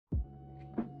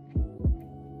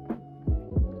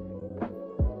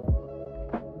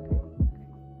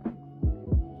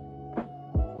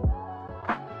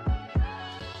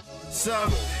So,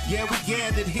 yeah, we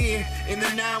gathered here in the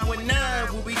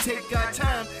 919 where we take our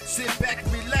time, sit back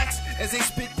and relax as they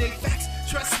spit their facts.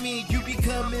 Trust me, you be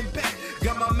coming back.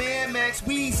 Got my man Max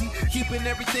Weezy, keeping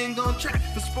everything on track.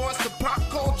 From sports to pop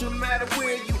culture, no matter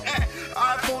where you at.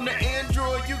 iPhone to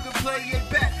Android, you can play it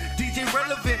back. DJ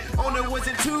Relevant on the ones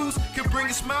and twos can bring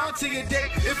a smile to your day.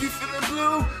 If you feeling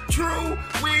blue, true,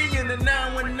 we in the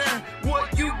 919.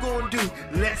 What you gonna do?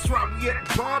 Let's rock, we at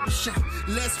the barbershop.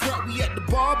 Let's rock, we at the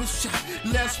barbershop.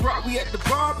 Let's rock, we at the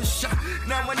barbershop.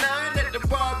 919 at the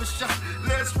barbershop.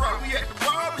 Let's rock, we at the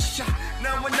barbershop.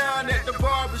 919 at the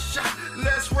barbershop.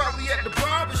 Let's rock, we at the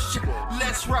barbershop.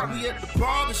 Let's rock, we at the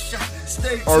barbershop.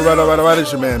 Stay tuned. All right.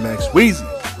 It's your man Max Weezy,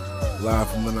 live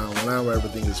from the 919 where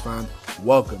everything is fine.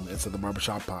 Welcome into the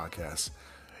Barbershop Podcast.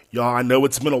 Y'all, I know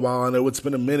it's been a while. I know it's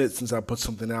been a minute since I put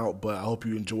something out, but I hope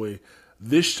you enjoy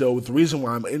this show. The reason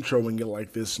why I'm introing it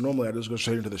like this, normally I just go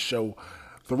straight into the show.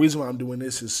 The reason why I'm doing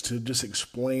this is to just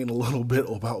explain a little bit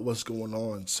about what's going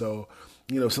on. So,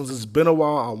 since it's been a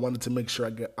while, I wanted to make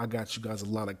sure I got you guys a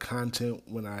lot of content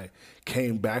when I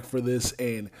came back for this.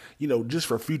 And, just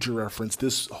for future reference,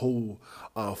 this whole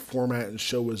format and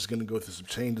show is going to go through some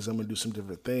changes. I'm going to do some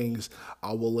different things.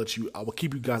 I will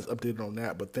keep you guys updated on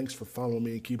that. But thanks for following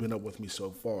me and keeping up with me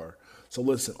so far. So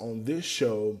listen, on this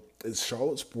show, it's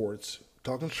Charlotte Sports,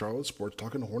 talking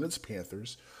Hornets,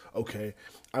 Panthers. Okay,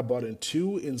 I brought in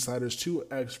two insiders, two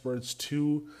experts,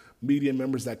 two media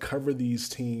members that cover these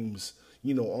teams,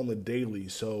 on the daily.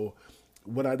 So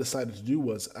what I decided to do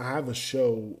was I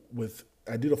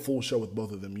did a full show with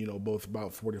both of them, both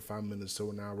about 45 minutes to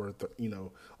an hour,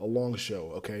 a long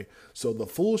show, okay? So the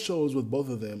full shows with both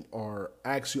of them are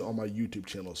actually on my YouTube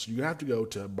channel. So you have to go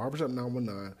to Barbershop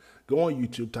 919, go on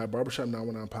YouTube, type Barbershop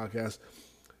 919 Podcast,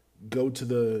 go to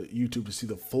the YouTube to see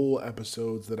the full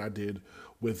episodes that I did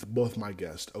with both my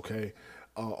guests, okay?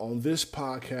 On this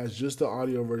podcast, just the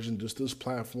audio version, just this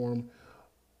platform,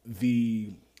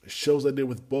 the shows I did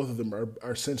with both of them are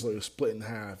essentially split in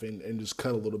half and just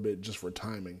cut a little bit just for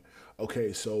timing.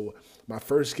 Okay, so my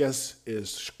first guest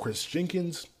is Chris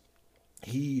Jenkins.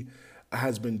 He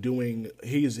has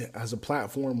a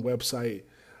platform website,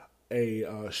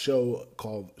 a show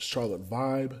called Charlotte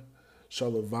Vibe.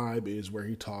 Charlotte Vibe is where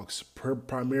he talks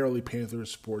primarily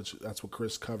Panthers sports. That's what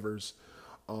Chris covers.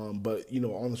 But,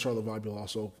 on the Charlotte Vibe, you'll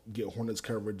also get Hornets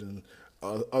coverage and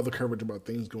other coverage about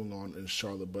things going on in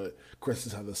Charlotte. But Chris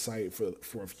has had the site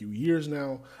for a few years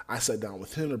now. I sat down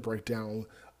with him to break down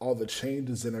all the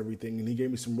changes and everything, and he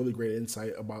gave me some really great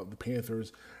insight about the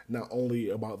Panthers, not only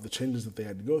about the changes that they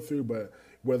had to go through, but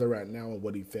where they're at now and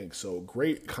what he thinks. So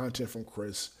great content from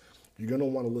Chris. You're going to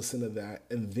want to listen to that.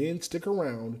 And then stick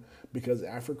around, because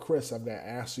after Chris, I've got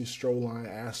Ashely Stroehlein.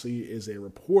 Ashely is a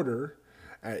reporter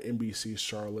at NBC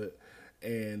Charlotte,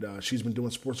 and she's been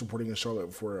doing sports reporting in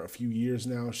Charlotte for a few years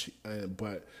now.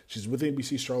 But she's with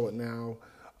NBC Charlotte now.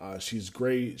 She's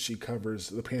great. She covers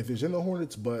the Panthers and the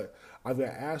Hornets. But I've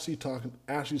got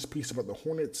Ashley's piece about the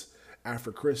Hornets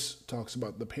after Chris talks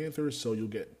about the Panthers. So you'll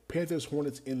get Panthers,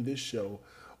 Hornets in this show.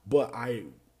 But I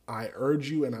urge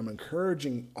you, and I'm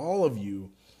encouraging all of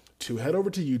you to head over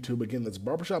to YouTube. Again, that's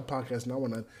Barbershop Podcast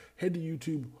 919. Head to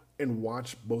YouTube and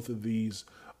watch both of these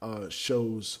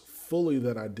shows fully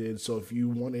that I did. So if you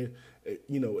want to,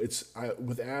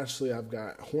 with Ashely, I've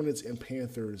got Hornets and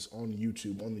Panthers on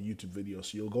YouTube, on the YouTube video.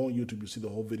 So you'll go on YouTube, you see the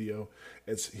whole video.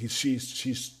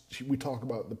 We talk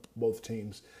about both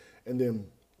teams. And then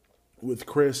with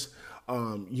Chris,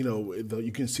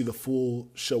 you can see the full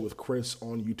show with Chris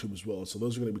on YouTube as well. So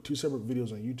those are going to be two separate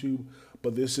videos on YouTube,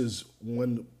 but this is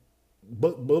one,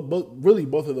 but really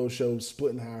both of those shows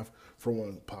split in half for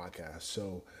one podcast.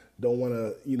 So don't want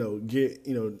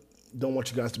to, don't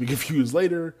want you guys to be confused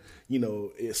later.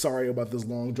 Sorry about this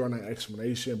long drawn out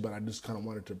explanation, but I just kind of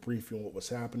wanted to brief you on what was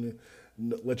happening,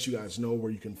 let you guys know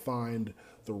where you can find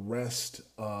the rest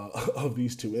of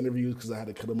these two interviews, because I had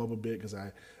to cut them up a bit because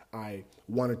I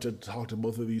wanted to talk to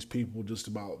both of these people just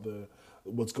about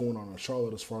what's going on in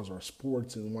Charlotte as far as our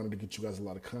sports, and wanted to get you guys a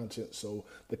lot of content. So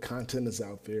the content is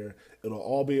out there. It'll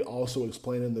all be also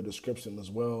explained in the description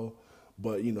as well.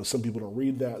 But, some people don't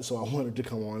read that, so I wanted to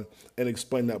come on and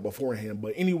explain that beforehand.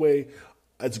 But anyway,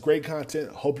 it's great content.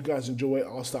 Hope you guys enjoy it.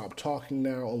 I'll stop talking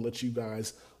now and let you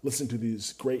guys listen to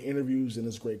these great interviews and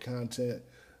this great content.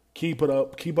 Keep it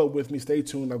up. Keep up with me. Stay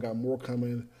tuned. I've got more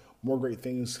coming, more great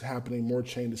things happening, more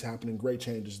changes happening. Great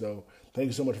changes, though. Thank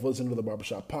you so much for listening to the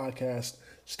Barbershop Podcast.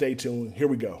 Stay tuned. Here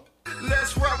we go.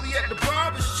 Let's rock, we at the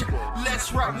barbershop.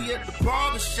 Let's rock, we at the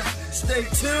barbershop. Stay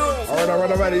tuned. All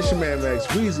right. It's your man, Max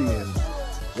Weezy,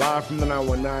 and live from the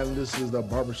 919. This is the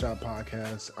Barbershop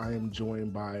Podcast. I am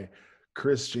joined by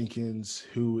Chris Jenkins,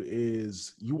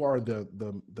 you are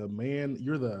the man,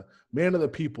 you're the man of the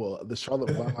people, the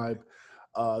Charlotte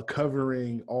Vibe,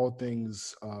 covering all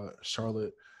things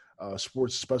Charlotte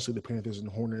sports, especially the Panthers and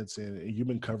Hornets, and you've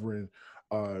been covering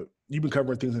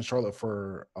things in Charlotte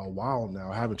for a while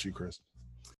now, haven't you, Chris?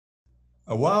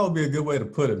 A while would be a good way to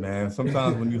put it, man.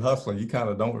 Sometimes when you hustling, you kind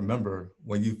of don't remember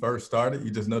when you first started. You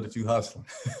just know that you hustling.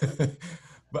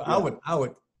 But Yeah. I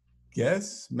would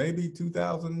guess maybe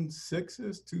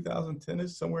 2006ish,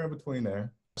 2010ish, somewhere in between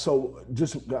there. So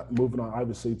just moving on,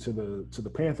 obviously to the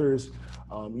Panthers.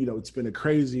 It's been a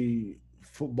crazy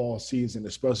football season,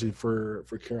 especially for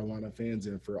Carolina fans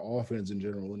and for all fans in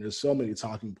general. And there's so many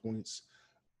talking points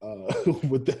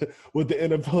with the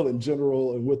NFL in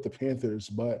general and with the Panthers.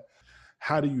 But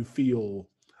how do you feel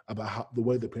about the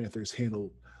way the Panthers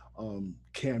handled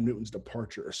Cam Newton's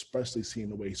departure, especially seeing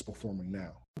the way he's performing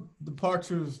now?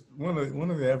 Departures, when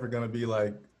are they ever going to be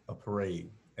like a parade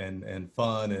and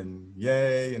fun and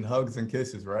yay and hugs and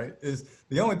kisses, right? Is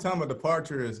the only time a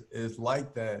departure is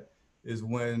like that is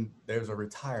when there's a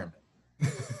retirement.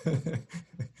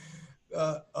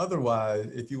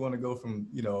 Otherwise, if you want to go from,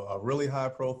 a really high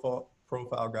profile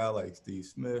guy like Steve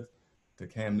Smith to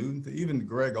Cam Newton to even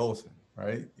Greg Olsen,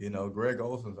 right? Greg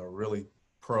Olsen's a really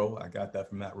pro. I got that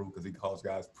from Matt Rule because he calls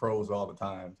guys pros all the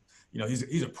time.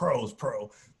 He's a pro's pro,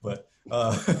 but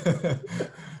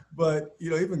but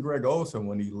even Greg Olsen,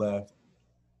 when he left,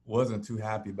 wasn't too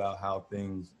happy about how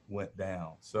things went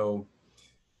down. So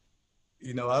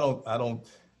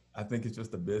I think it's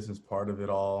just the business part of it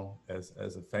all. As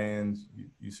a fans,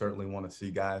 you certainly want to see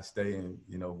guys stay, and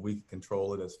we can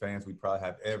control it as fans. We'd probably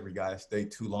have every guy stay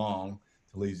too long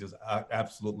till he's just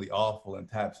absolutely awful and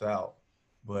taps out.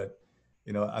 But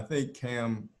I think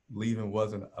Cam leaving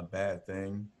wasn't a bad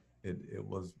thing. It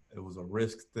was a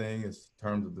risk thing in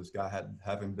terms of this guy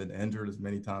having been injured as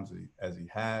many times as he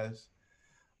has.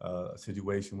 A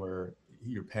situation where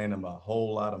you're paying him a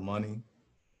whole lot of money,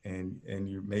 and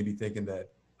you're maybe thinking that,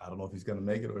 I don't know if he's going to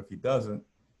make it or if he doesn't,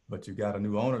 but you got a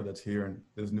new owner that's here, and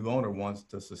this new owner wants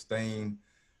to sustain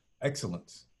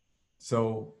excellence.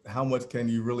 So how much can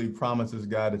you really promise this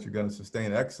guy that you're going to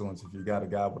sustain excellence if you got a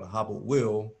guy with a hobbled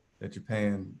will that you're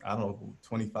paying, I don't know,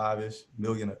 25-ish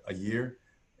million a year,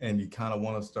 and you kind of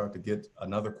want to start to get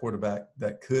another quarterback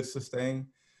that could sustain?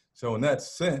 So in that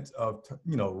sense of,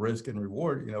 risk and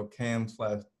reward, Cam /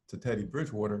 to Teddy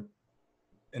Bridgewater,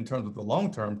 in terms of the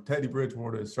long term, Teddy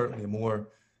Bridgewater is certainly a more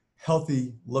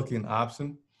healthy looking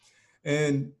option.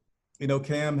 And,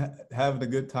 Cam having a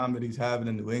good time that he's having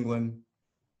in New England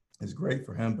is great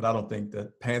for him, but I don't think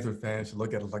that Panther fans should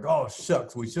look at it like, oh,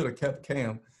 shucks, we should have kept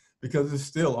Cam, because it's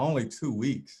still only 2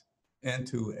 weeks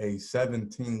into a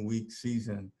 17-week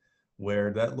season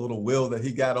where that little wheel that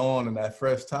he got on and that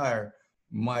fresh tire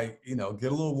might, get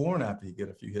a little worn after he get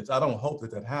a few hits. I don't hope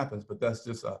that happens, but that's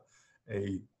just a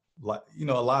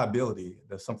liability.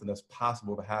 That's something that's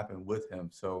possible to happen with him.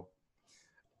 So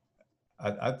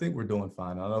I think we're doing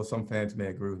fine. I know some fans may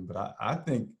agree with me, but I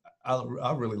think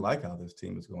I really like how this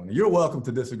team is going. You're welcome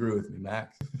to disagree with me,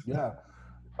 Max. Yeah.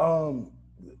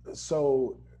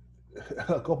 So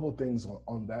a couple of things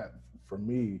on that for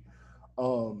me.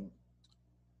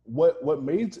 What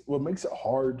makes it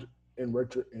hard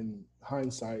in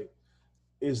hindsight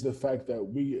is the fact that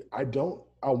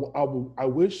I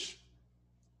wish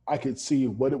I could see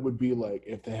what it would be like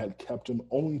if they had kept him,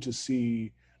 only to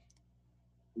see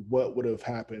what would have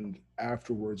happened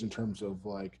afterwards in terms of,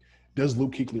 like, does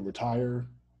Luke Kuechly retire?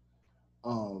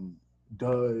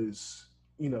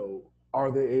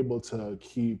 Are they able to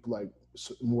keep, like,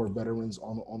 more veterans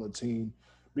on the team?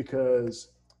 Because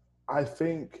I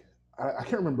think I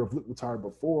can't remember if Luke retired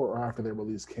before or after they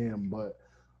released Cam, but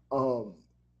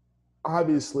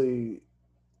obviously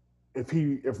if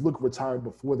Luke retired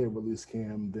before they released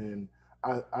Cam, then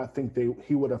I think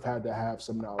he would have had to have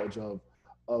some knowledge of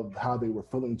how they were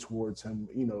feeling towards him.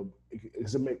 I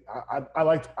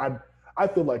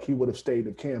feel like he would have stayed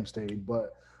if Cam stayed,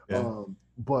 but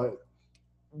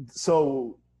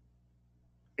so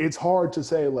it's hard to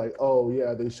say, like, oh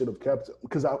yeah, they should have kept him,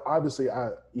 because I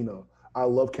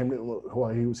love Cam Newton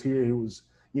while he was here. He was,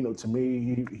 to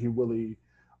me, he really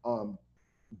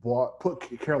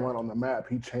put Carolina on the map.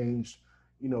 He changed,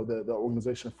 the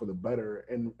organization for the better,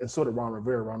 and so did Ron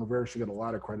Rivera. Ron Rivera should get a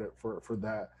lot of credit for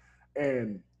that.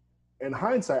 And in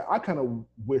hindsight, I kind of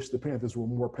wish the Panthers were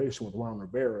more patient with Ron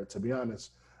Rivera, to be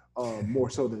honest, more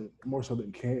so than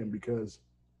Cam, because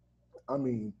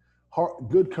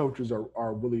good coaches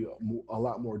are really a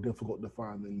lot more difficult to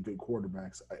find than good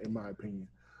quarterbacks, in my opinion.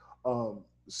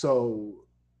 So,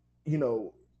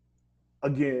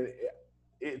 again,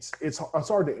 it's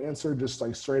hard to answer just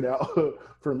like straight out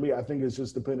for me. I think it's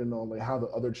just depending on like how the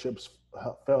other chips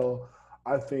fell.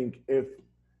 I think if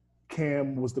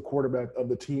Cam was the quarterback of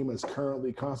the team as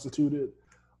currently constituted,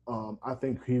 I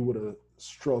think he would have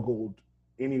struggled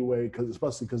anyway,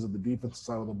 especially because of the defensive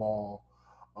side of the ball.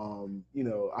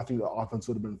 I think the offense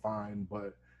would have been fine,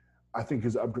 but I think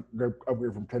his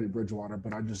upgrade from Teddy Bridgewater.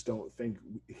 But I just don't think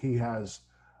he has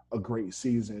a great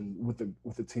season with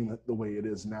the team the way it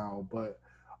is now. But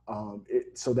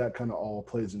so that kind of all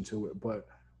plays into it. But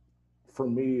for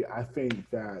me, I think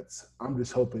that I'm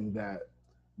just hoping that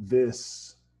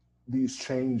these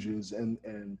changes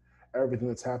and everything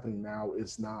that's happening now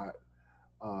is not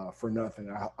for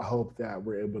nothing. I hope that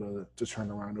we're able to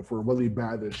turn around. If we're really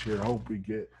bad this year, I hope we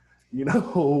get,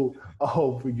 I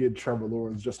hope we get Trevor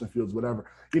Lawrence, Justin Fields, whatever.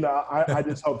 I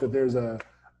just hope that there's a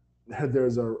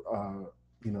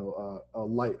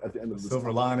light at the end of the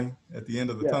silver lining at the end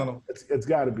of the tunnel. It's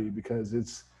got to be,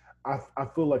 because I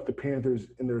feel like the Panthers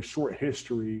in their short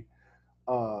history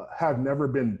have never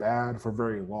been bad for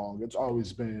very long. It's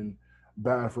always been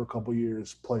bad for a couple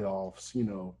years, playoffs,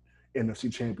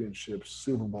 NFC championships,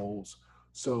 Super Bowls.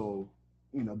 So,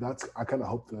 I kind of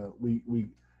hope that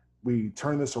we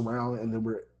turn this around and then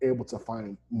we're able to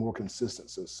find more consistent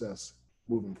success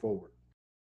moving forward.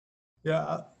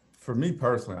 Yeah, for me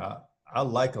personally, I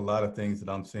like a lot of things that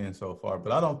I'm seeing so far,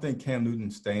 but I don't think Cam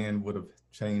Newton's stand would have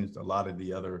changed a lot of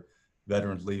the other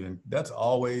veterans leaving. That's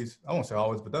always, I won't say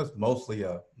always, but that's mostly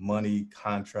a money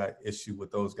contract issue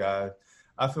with those guys.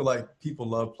 I feel like people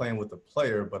love playing with the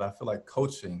player, but I feel like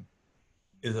coaching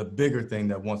is a bigger thing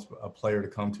that wants a player to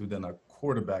come to than a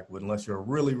quarterback would, unless you're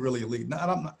really, really elite. Now, I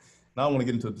don't want to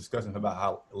get into a discussion about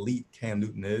how elite Cam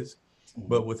Newton is,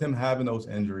 but with him having those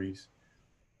injuries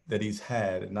that he's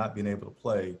had and not being able to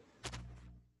play,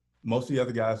 most of the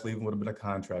other guys leaving would have been a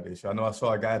contract issue. I know I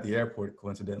saw a guy at the airport,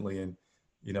 coincidentally, and,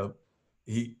 the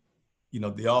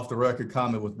off-the-record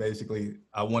comment was basically,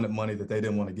 I wanted money that they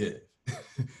didn't want to give.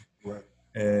 Right.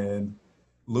 And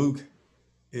Luke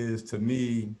is, to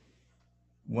me,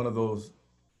 one of those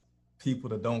people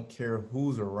that don't care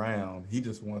who's around. He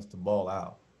just wants to ball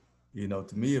out.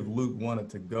 To me, if Luke wanted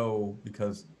to go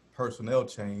because personnel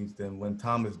changed, then when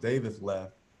Thomas Davis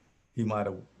left, he might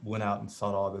have went out and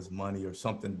sought all this money or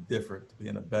something different to be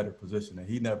in a better position. And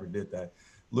he never did that.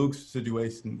 Luke's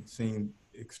situation seemed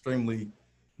extremely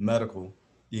medical,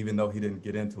 even though he didn't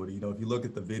get into it. If you look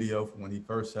at the video from when he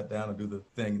first sat down to do the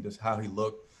thing, just how he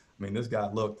looked, I mean, this guy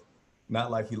looked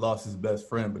not like he lost his best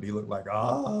friend, but he looked like,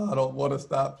 I don't want to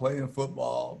stop playing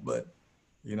football. But,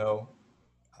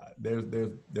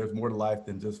 there's more to life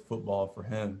than just football for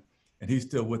him. And he's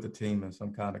still with the team in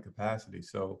some kind of capacity.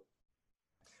 So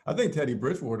I think Teddy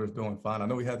Bridgewater is doing fine. I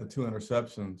know he had the 2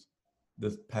 interceptions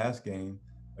this past game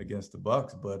against the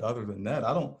Bucs, but other than that,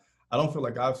 I don't feel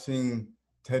like I've seen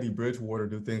Teddy Bridgewater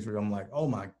do things where I'm like, oh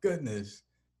my goodness,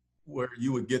 where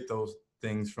you would get those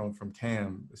things from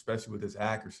Cam, especially with his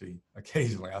accuracy.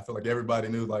 Occasionally, I feel like everybody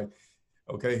knew, like,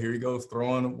 okay, here he goes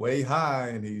throwing way high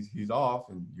and he's off,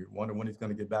 and you're wondering when he's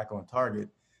going to get back on target.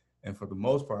 And for the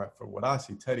most part, for what I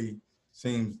see, Teddy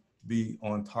seems to be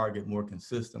on target more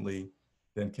consistently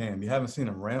than Cam. You haven't seen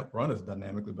him run as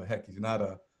dynamically, but heck, he's not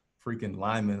a freaking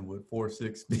lineman with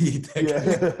 4.6 speed.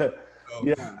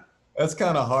 Yeah. That's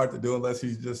kind of hard to do unless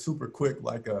he's just super quick,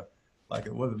 like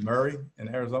was it Murray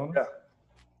in Arizona?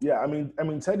 Yeah. I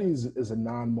mean, Teddy is a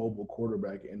non-mobile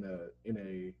quarterback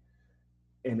in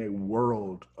a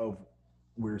world of,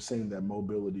 we're saying that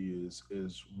mobility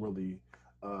is really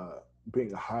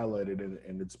being highlighted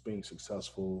and it's being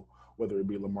successful, whether it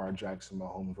be Lamar Jackson,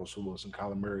 Mahomes, Russell Wilson,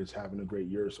 Kyler Murray is having a great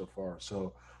year so far.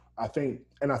 So I think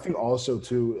also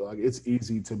too, like, it's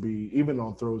easy to be, even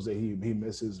on throws that he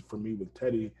misses, for me with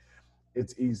Teddy,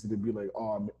 it's easy to be like,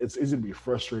 it's easy to be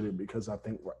frustrated, because I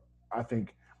think,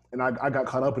 and I got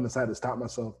caught up in this. I had to stop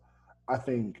myself. I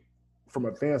think from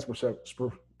a fan's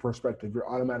perspective, you're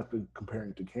automatically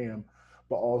comparing to Cam,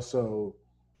 but also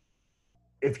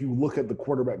if you look at the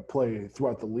quarterback play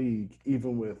throughout the league,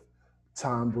 even with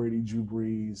Tom Brady, Drew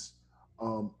Brees,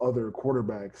 other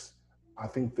quarterbacks, I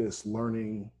think this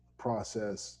learning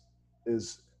process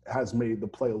has made the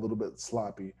play a little bit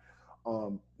sloppy.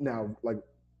 Now, like,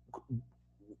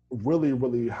 really,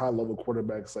 really high-level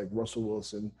quarterbacks like Russell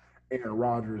Wilson, Aaron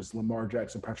Rodgers, Lamar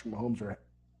Jackson, Patrick Mahomes are,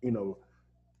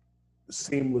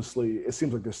 seamlessly, it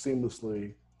seems like they're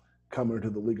seamlessly coming into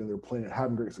the league and they're playing,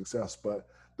 having great success. But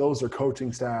those are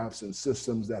coaching staffs and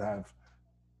systems that have,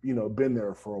 been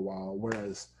there for a while.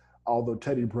 Whereas, although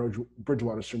Teddy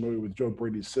Bridgewater is familiar with Joe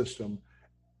Brady's system,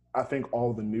 I think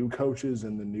all the new coaches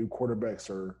and the new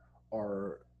quarterbacks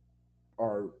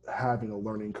are are having a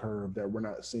learning curve that we're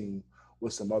not seeing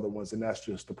with some other ones, and that's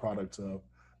just the product of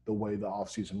the way the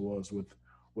offseason was with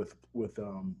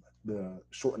the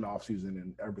shortened offseason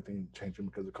and everything changing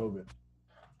because of COVID.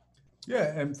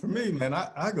 Yeah, and for me, man,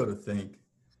 I go to think,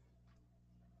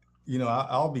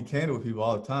 I'll be candid with people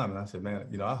all the time. And I said, man,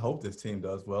 I hope this team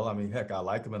does well. I mean, heck, I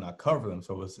like them and I cover them.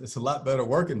 So it's a lot better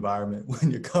work environment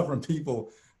when you're covering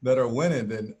people that are winning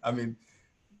than, I mean,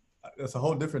 that's a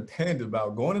whole different tangent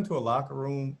about going into a locker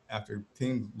room after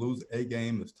teams lose a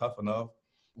game is tough enough.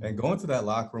 And going to that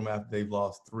locker room after they've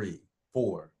lost 3,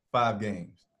 4, 5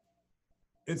 games,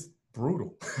 it's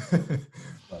brutal.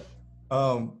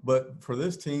 But for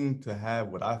this team to have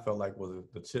what I felt like was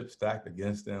the chip stacked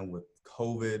against them with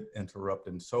COVID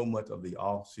interrupting so much of the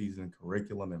off-season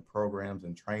curriculum and programs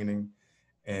and training,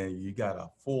 and you got a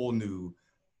full new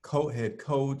head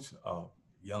coach, a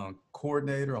young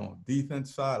coordinator on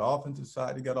defense side, offensive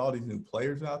side, you got all these new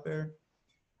players out there.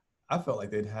 I felt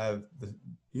like they'd have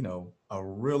a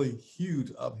really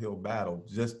huge uphill battle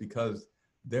just because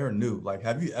they're new. Like,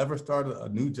 have you ever started a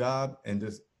new job and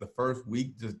just the first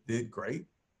week just did great?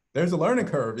 There's a learning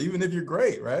curve, even if you're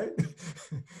great, right?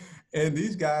 And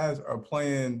these guys are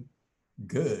playing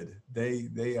good.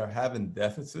 They are having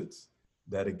deficits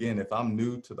that, again, if I'm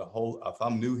new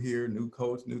here, new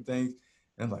coach, new things,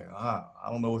 and it's like, I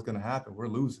don't know what's going to happen. We're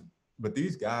losing. But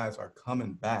these guys are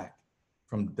coming back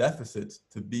from deficits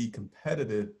to be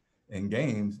competitive in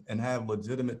games and have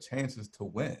legitimate chances to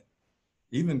win.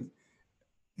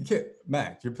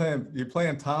 Mac, you're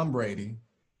playing Tom Brady.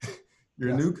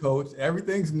 You're a new coach.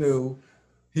 Everything's new.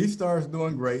 He starts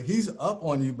doing great. He's up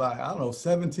on you by, I don't know,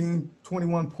 17,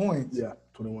 21 points. Yeah,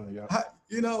 21, yeah.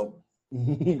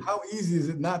 How easy is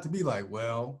it not to be like,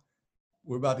 well,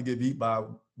 we're about to get beat by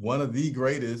one of the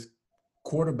greatest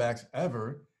quarterbacks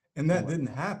ever, and that didn't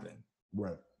happen.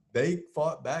 Right. They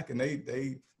fought back, and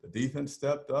the defense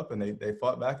stepped up, and they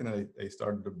fought back, and they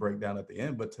started to break down at the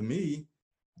end. But to me,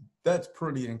 that's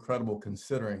pretty incredible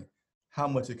considering how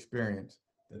much experience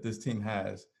that this team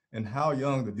has and how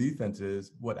young the defense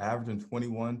is, averaging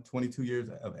 21, 22 years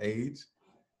of age.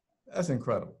 That's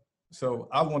incredible. So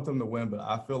I want them to win, but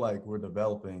I feel like we're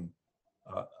developing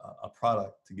a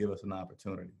product to give us an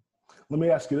opportunity. Let me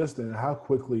ask you this then. How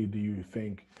quickly do you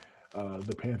think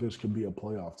the Panthers can be a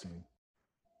playoff team?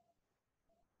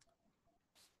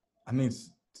 I mean,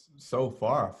 so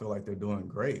far, I feel like they're doing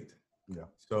great. Yeah.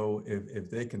 So if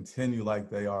they continue like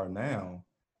they are now,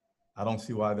 I don't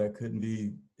see why that couldn't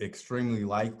be extremely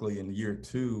likely in year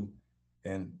 2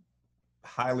 and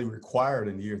highly required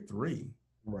in year 3.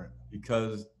 Right.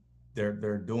 Because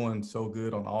they're doing so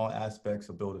good on all aspects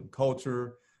of building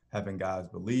culture, having guys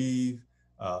believe.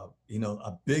 A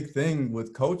big thing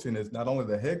with coaching is not only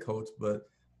the head coach, but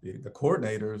the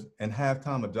coordinators and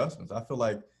halftime adjustments. I feel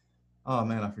like, oh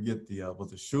man, I forget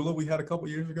was it Shula we had a couple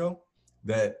years ago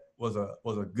that was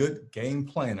a good game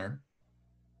planner.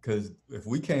 Because if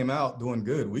we came out doing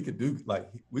good, we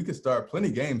could start plenty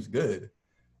games good.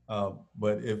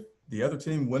 But if the other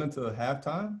team went into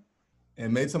halftime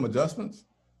and made some adjustments,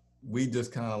 we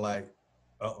just kind of like,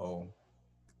 uh-oh,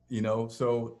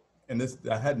 so, and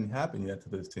that hadn't happened yet to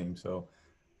this team. So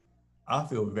I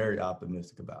feel very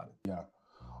optimistic about it. Yeah.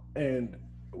 And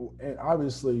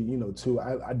obviously, too,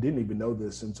 I didn't even know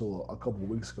this until a couple of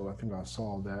weeks ago. I think I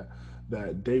saw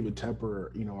that David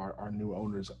Tepper, our new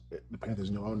owners, the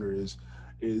Panthers' new owner is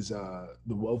the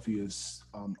wealthiest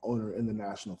owner in the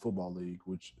National Football League,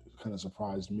 which kind of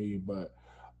surprised me. But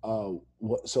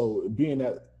so being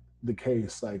that the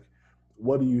case, like,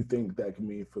 what do you think that can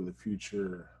mean for the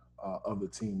future of the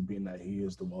team, being that he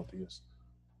is the wealthiest?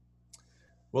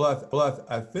 Well,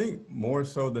 I think more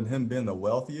so than him being the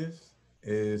wealthiest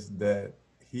is that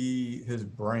his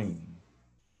brain,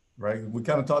 right? We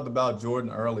kind of talked about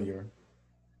Jordan earlier,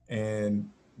 and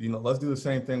let's do the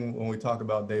same thing when we talk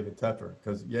about David Tepper,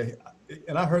 because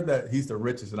and I heard that he's the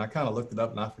richest, and I kind of looked it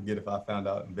up, and I forget if I found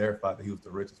out and verified that he was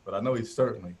the richest, but I know he's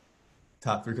certainly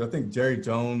top 3. Because I think Jerry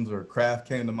Jones or Kraft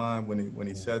came to mind when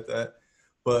he said that,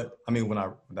 but I mean when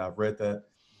I read that,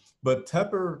 but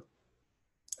Tepper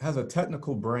has a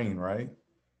technical brain, right?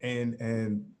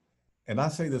 And I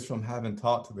say this from having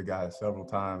talked to the guy several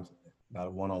times,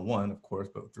 not one-on-one, of course,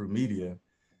 but through media.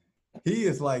 He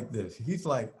is like this. He's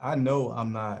like, I know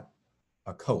I'm not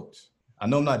a coach. I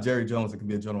know I'm not Jerry Jones that can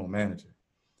be a general manager,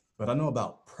 but I know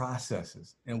about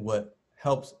processes and what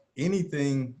helps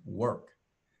anything work.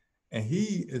 And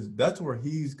that's where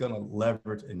he's going to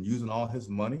leverage and using all his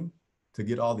money to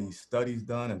get all these studies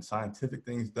done and scientific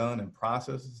things done and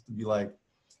processes to be like,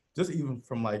 just even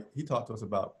from like, he talked to us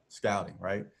about scouting,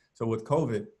 right? So with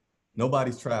COVID,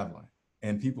 nobody's traveling.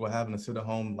 and people are having to sit at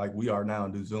home like we are now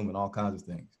and do Zoom and all kinds of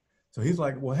things. So he's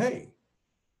like, well, hey,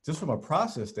 just from a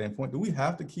process standpoint, do we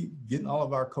have to keep getting all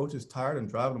of our coaches tired and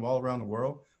driving them all around the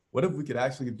world? What if we could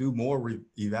actually do more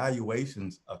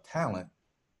evaluations of talent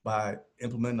by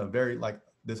implementing a very like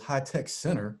this high-tech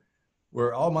center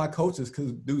where all my coaches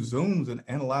could do Zooms and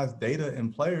analyze data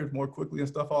and players more quickly and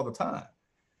stuff all the time.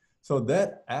 So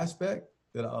that aspect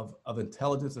of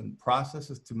intelligence and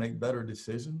processes to make better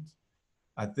decisions,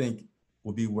 I think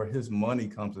will be where his money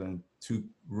comes in to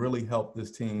really help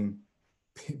this team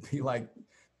be like,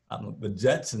 I don't know, the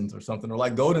Jetsons or something, or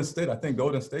like Golden State. I think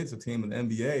Golden State's a team in the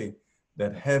NBA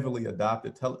that heavily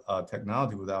adopted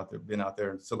technology been out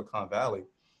there in Silicon Valley.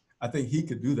 I think he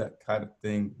could do that kind of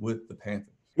thing with the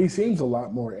Panthers. He seems a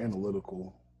lot more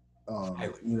analytical. A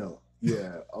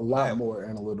lot more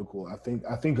analytical. I think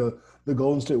the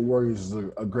Golden State Warriors is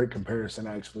a great comparison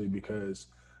actually, because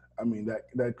I mean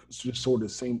that just sort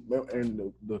of same,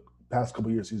 and the past couple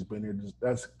of years he's been here.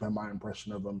 That's been my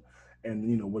impression of him, and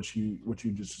what you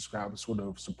just described sort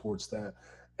of supports that.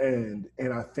 And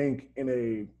I think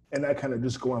and that kind of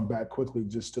just going back quickly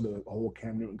just to the whole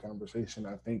Cam Newton conversation.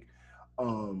 I think,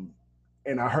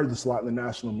 and I heard this a lot in the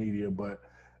national media, but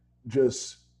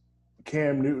just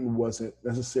Cam Newton wasn't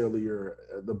necessarily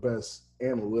the best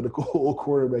analytical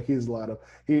quarterback. He's a lot of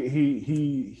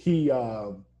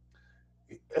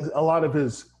a lot of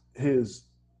his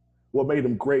what made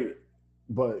him great,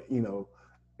 but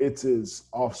it's his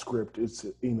off script. It's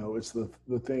it's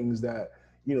the things that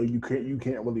you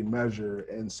can't really measure,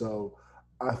 and so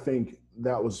I think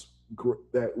that was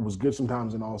good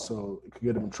sometimes, and also it could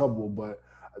get him in trouble, but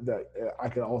that I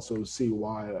can also see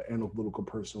why an analytical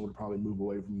person would probably move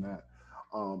away from that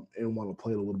and want to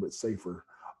play it a little bit safer.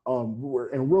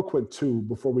 And real quick too,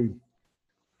 before we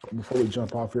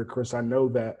jump off here, Chris, I know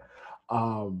that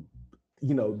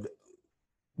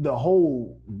the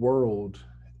whole world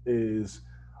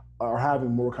are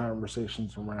having more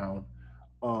conversations around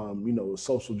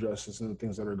social justice and the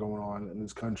things that are going on in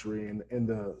this country, and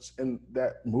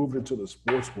that moved into the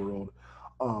sports world,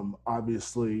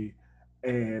 obviously.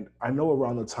 And I know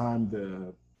around the time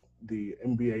the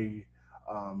NBA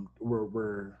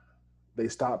where they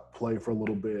stopped play for a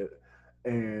little bit,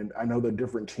 and I know that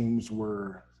different teams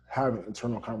were having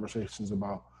internal conversations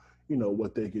about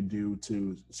what they could do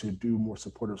to do more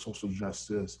supportive social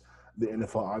justice. The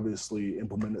NFL obviously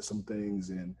implemented some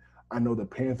things, and I know the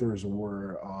Panthers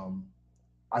were.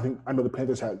 I know the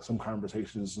Panthers had some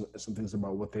conversations, some things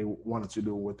about what they wanted to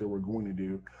do, what they were going to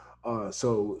do.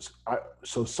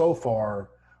 So far,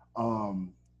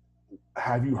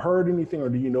 have you heard anything, or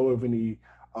do you know of any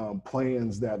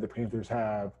plans that the Panthers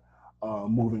have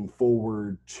moving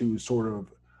forward to sort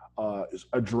of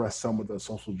address some of the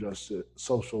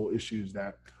social issues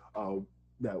that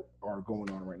are going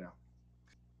on right now?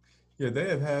 Yeah, they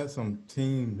have had some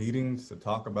team meetings to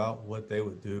talk about what they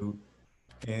would do.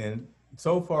 And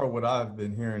so far, what I've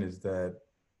been hearing is that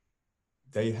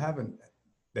they haven't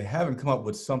come up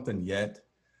with something yet.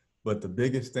 But the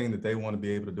biggest thing that they want to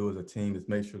be able to do as a team is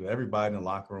make sure that everybody in the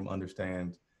locker room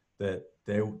understands that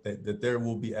there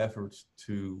will be efforts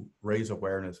to raise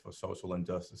awareness for social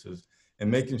injustices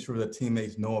and making sure that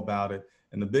teammates know about it.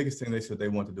 And the biggest thing they said they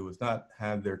want to do is not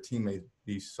have their teammates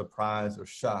be surprised or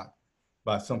shocked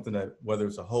by something that, whether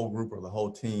it's a whole group or the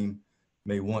whole team,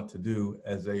 may want to do,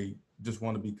 as they just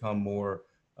want to become more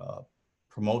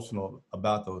promotional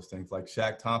about those things. Like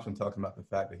Shaq Thompson talking about the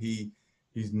fact that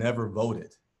he's never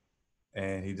voted,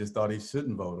 and he just thought he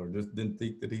shouldn't vote, or just didn't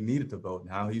think that he needed to vote.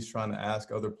 Now he's trying to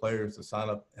ask other players to sign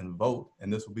up and vote,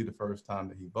 and this will be the first time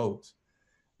that he votes.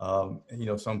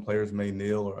 Some players may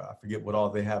kneel, or I forget what all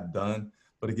they have done.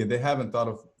 But again, they haven't thought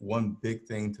of one big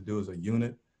thing to do as a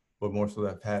unit, but more so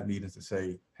they've had meetings to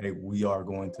say, hey, we are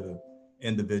going to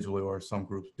individually or some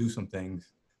groups do some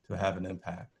things to have an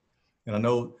impact. And I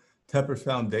know Tepper's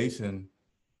Foundation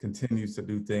continues to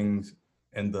do things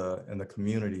in the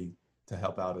community to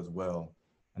help out as well.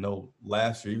 I know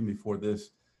last year, even before this,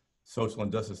 social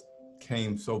injustice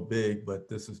came so big, but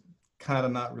this is kind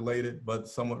of not related, but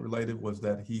somewhat related, was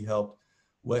that he helped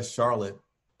West Charlotte,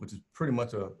 which is pretty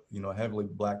much a heavily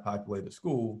Black populated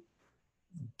school,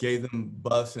 gave them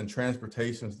bus and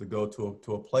transportations to go to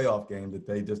a playoff game that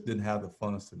they just didn't have the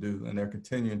funds to do, and they're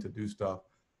continuing to do stuff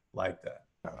like that.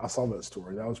 I saw that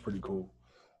story. That was pretty cool.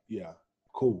 Yeah,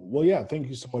 cool. Well, yeah, thank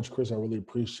you so much, Chris. I really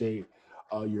appreciate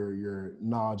your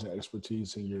knowledge and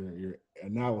expertise and your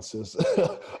analysis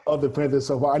of the Panthers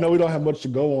so far. I know we don't have much to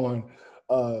go on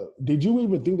Did you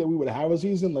even think that we would have a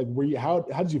season? Like, how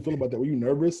did you feel about that? Were you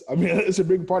nervous? I mean, it's a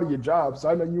big part of your job, so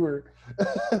I know you were.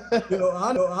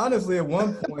 Honestly, at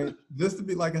one point, just to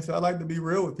be, like I said, I like to be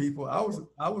real with people.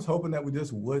 I was hoping that we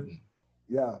just wouldn't.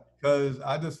 Yeah. Because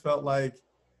I just felt like,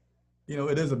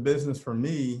 it is a business for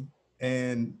me,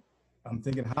 and I'm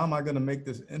thinking, how am I going to make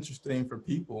this interesting for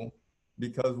people?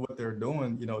 Because what they're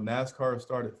doing, NASCAR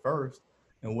started first,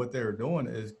 and what they're doing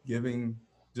is giving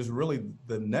just really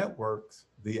the networks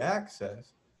the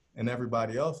access, and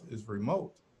everybody else is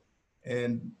remote.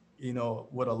 And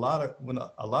what when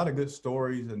a lot of good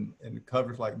stories and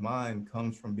coverage like mine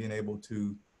comes from being able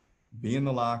to be in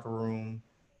the locker room,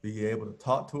 be able to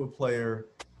talk to a player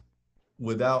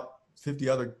without 50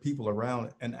 other people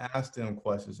around and ask them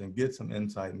questions and get some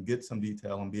insight and get some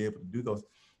detail and be able to do those.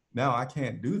 Now I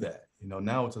can't do that.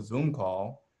 Now it's a Zoom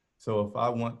call. So if I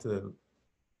want to,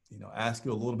 ask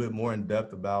you a little bit more in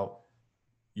depth about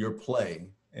your play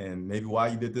and maybe why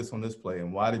you did this on this play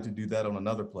and why did you do that on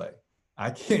another play, I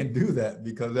can't do that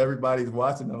because everybody's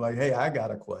watching. They're like, hey, I got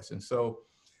a question. So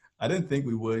I didn't think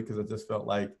we would, because I just felt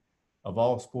like, of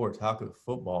all sports, how could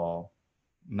football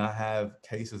not have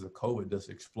cases of COVID just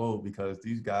explode? Because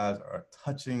these guys are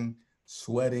touching,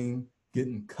 sweating,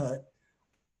 getting cut,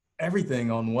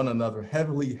 everything on one another,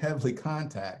 heavily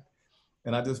contact.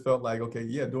 And I just felt like, okay,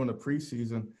 yeah, during the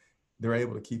preseason, they're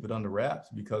able to keep it under wraps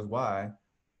because why?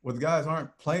 Well, the guys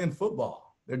aren't playing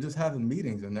football. They're just having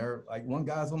meetings, and they're like, one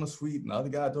guy's on the suite and the other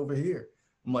guy's over here.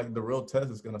 I'm like, the real test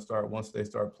is going to start once they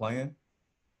start playing,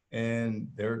 and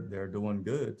they're doing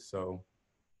good. So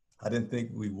I didn't think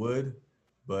we would,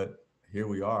 but here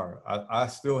we are. I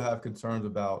still have concerns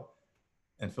about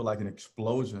and feel like an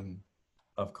explosion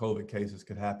of COVID cases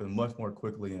could happen much more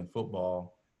quickly in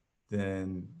football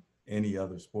than any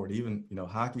other sport. Even,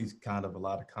 hockey's kind of a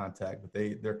lot of contact, but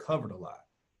they're covered a lot.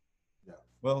 Yeah.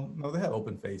 Well, no, they have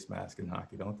open face masks in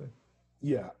hockey, don't they?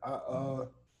 Yeah.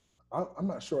 I'm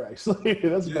not sure, actually.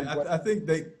 That's a good question. I think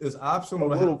it's optional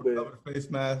to have a covered face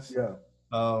mask. Yeah.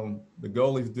 The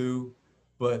goalies do,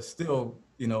 but still,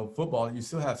 football, you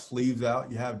still have sleeves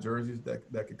out. You have jerseys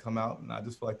that could come out. And I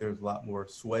just feel like there's a lot more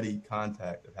sweaty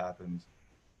contact that happens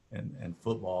in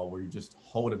football where you're just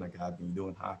holding a guy than you do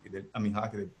in hockey.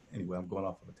 Anyway, I'm going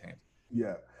off of a tangent.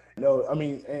 Yeah. No, I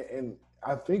mean, and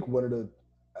I think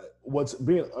what's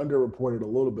being underreported a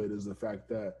little bit is the fact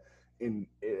that in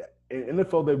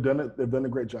NFL, they've done a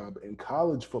great job. In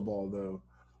college football, though,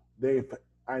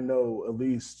 I know at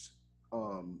least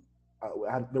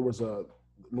there was the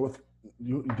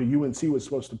UNC was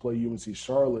supposed to play UNC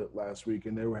Charlotte last week,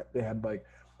 and they had like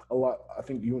a lot. I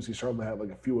think UNC Charlotte had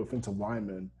like a few offensive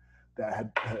linemen that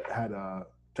had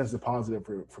tested positive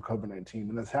for COVID-19,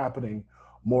 and that's happening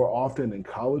more often in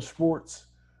college sports,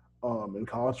 in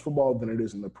college football than it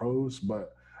is in the pros.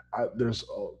 But there's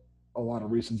a lot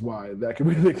of reasons why that could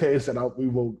be the case, and we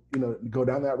will go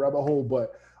down that rabbit hole.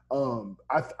 But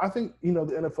I think the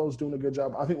NFL is doing a good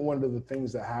job. I think one of the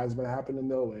things that has been happening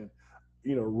though, and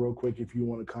real quick, if you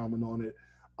want to comment on it,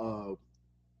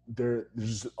 there's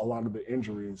just a lot of the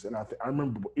injuries, and I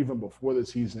remember even before the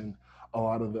season, a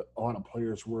lot of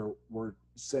players were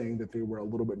saying that they were a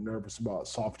little bit nervous about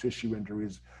soft tissue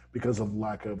injuries because of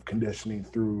lack of conditioning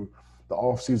through the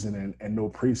off season and no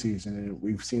preseason, and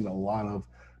we've seen a lot of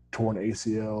torn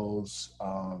ACLs,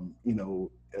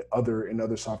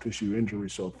 other soft tissue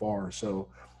injuries so far. So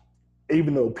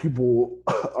even though people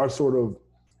are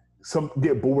some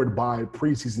get bored by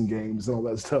preseason games and all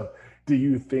that stuff, do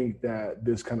you think that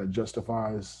this kind of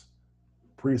justifies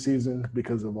preseason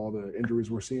because of all the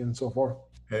injuries we're seeing so far?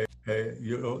 Hey,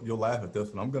 you'll laugh at this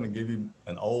one. I'm going to give you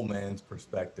an old man's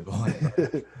perspective on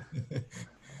it.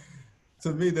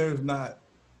 To me,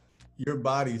 your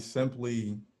body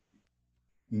simply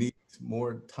needs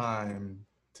more time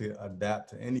to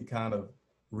adapt to any kind of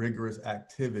rigorous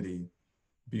activity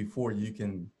before you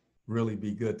can really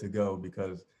be good to go.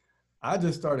 Because I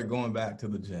just started going back to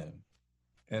the gym,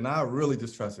 and I really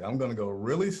just trust it. I'm going to go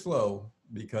really slow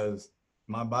because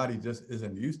my body just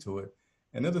isn't used to it.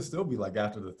 And it'll still be like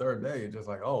after the third day, it's just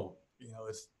like,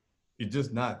 you're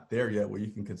just not there yet where you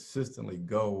can consistently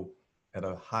go at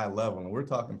a high level. And we're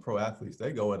talking pro athletes,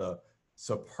 they go at a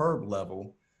superb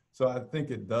level. So I think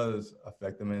it does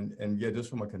affect them. And yeah, just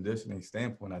from a conditioning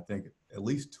standpoint, I think at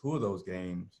least two of those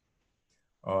games,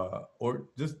 or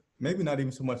just maybe not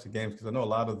even so much the games, because I know a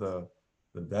lot of the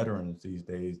veterans these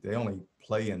days, they only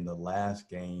play in the last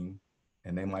game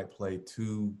and they might play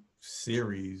 2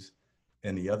 series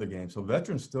in the other game. So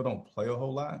veterans still don't play a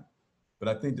whole lot, but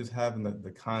I think just having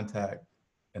the contact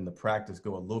and the practice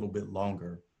go a little bit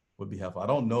longer would be helpful. I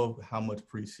don't know how much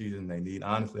preseason they need.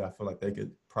 Honestly, I feel like they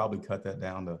could probably cut that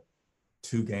down to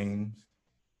 2 games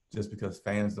just because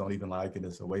fans don't even like it.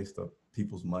 It's a waste of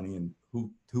people's money and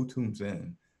who tunes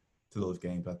in to those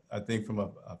games. I think from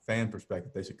a fan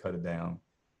perspective, they should cut it down.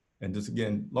 And just,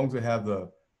 again, as long as they have the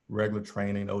regular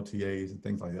training, OTAs and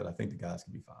things like that, I think the guys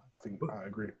can be fine. I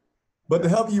agree. But to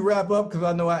help you wrap up, because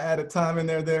I know I added time in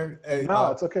there. Hey,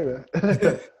 no, it's okay,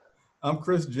 man. I'm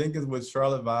Chris Jenkins with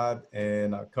Charlotte Vibe,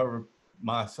 and I cover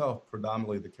myself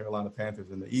predominantly the Carolina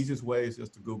Panthers. And the easiest way is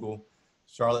just to Google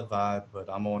Charlotte Vibe, but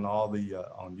I'm on all the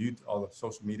on YouTube, all the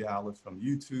social media outlets from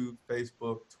YouTube,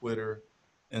 Facebook, Twitter,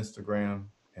 Instagram,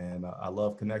 and I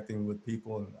love connecting with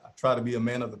people. And I try to be a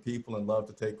man of the people and love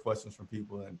to take questions from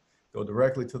people and go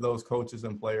directly to those coaches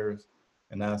and players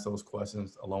and ask those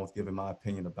questions, along with giving my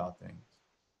opinion about things.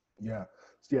 Yeah.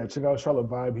 Check out Charlotte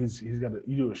Vibe.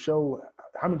 You do a show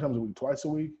how many times a week? Twice a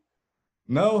week?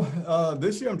 No,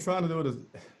 this year I'm trying to do it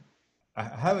I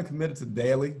haven't committed to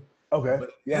daily. Okay. But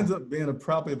it ends up being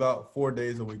probably about 4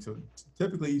 days a week. So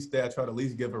typically each day I try to at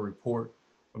least give a report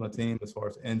from the team as far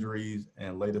as injuries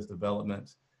and latest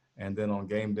developments. And then on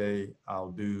game day,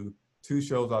 I'll do 2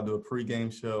 shows. I'll do a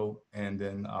pregame show, and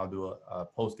then I'll do a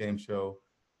post-game show.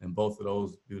 And both of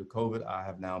those, due to COVID, I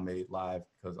have now made live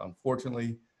because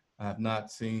unfortunately I have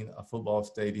not seen a football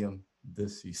stadium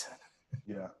this season.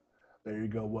 Yeah, there you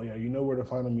go. Well, yeah, you know where to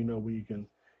find them. You know where you can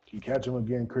catch them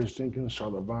again. Chris Jenkins,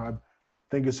 Charlotte Vibe.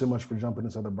 Thank you so much for jumping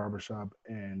inside the barbershop.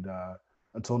 And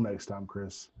until next time,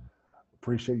 Chris,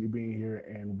 appreciate you being here,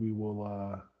 and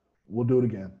we'll do it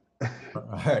again.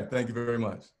 All right. Thank you very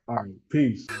much. All right.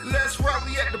 Peace. Let's rock,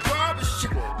 we at the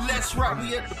barbershop. Let's rock,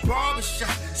 we at the barbershop.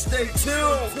 Stay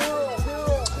tuned.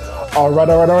 All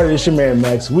right. It's your man,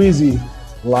 Max Weezy,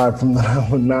 live from the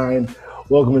 919.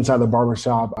 Welcome inside the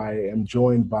barbershop. I am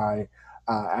joined by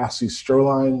Ashely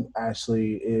Stroehlein.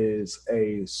 Ashely is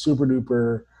a super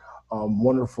duper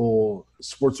wonderful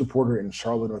sports reporter in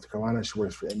Charlotte, North Carolina. She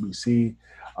works for NBC.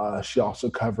 She also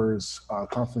covers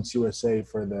Conference USA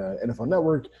for the NFL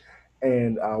Network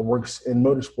and works in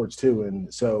motorsports too.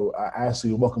 And so,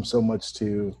 Ashely, welcome so much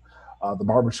to the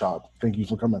barbershop. Thank you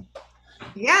for coming.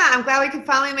 Yeah, I'm glad we could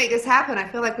finally make this happen.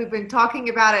 I feel like we've been talking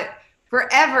about it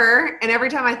forever, and every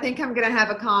time I think I'm going to have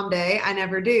a calm day, I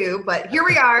never do. But here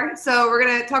we are. So we're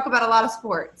going to talk about a lot of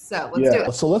sports. So let's do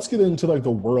it. So let's get into like the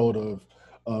world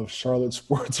of Charlotte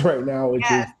sports right now, which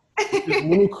is a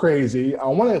little crazy. I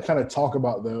want to kind of talk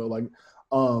about though, like,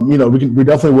 we'll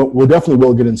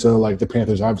definitely get into like the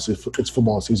Panthers. Obviously, it's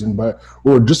football season, but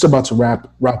we're just about to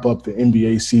wrap up the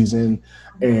NBA season,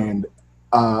 and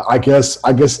I guess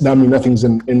nothing's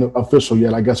in official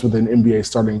yet. I guess with the NBA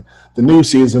starting the new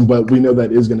season, but we know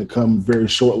that is going to come very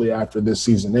shortly after this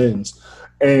season ends.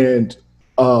 And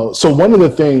so one of the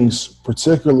things,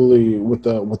 particularly with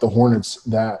the Hornets,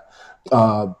 that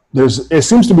it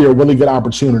seems to be a really good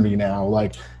opportunity now.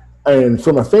 Like, and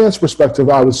from a fan's perspective,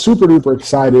 I was super duper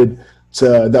excited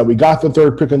that we got the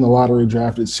 3rd pick in the lottery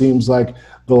draft. It seems like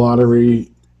the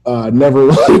lottery never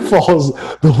really falls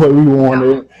the way we want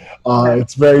it.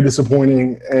 It's very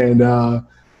disappointing,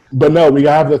 but no, we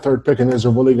have the 3rd pick, and there's a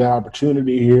really good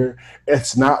opportunity here.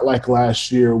 It's not like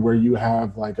last year where you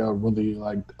have like a really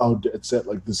like, oh, it's it,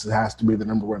 like this has to be the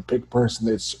number 1 pick person.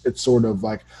 It's sort of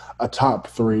like a top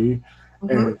 3,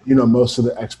 and most of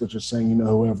the experts are saying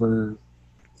whoever,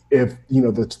 if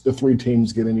the 3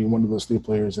 teams get any one of those 3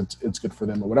 players, it's good for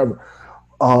them or whatever.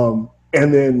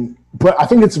 But I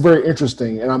think it's very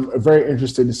interesting, and I'm very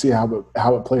interested to see how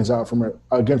it plays out from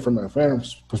a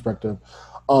fan's perspective.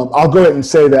 I'll go ahead and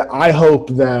say that I hope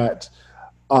that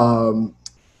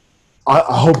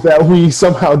we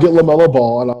somehow get LaMelo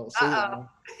Ball, and I'll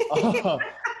say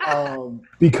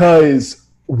because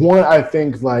one, I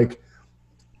think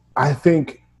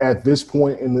at this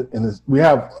point in the we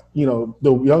have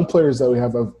the young players that we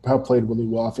have played really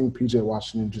well. I think PJ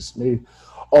Washington just made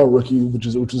all rookie, which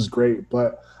is great,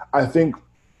 but I think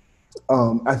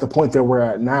at the point that we're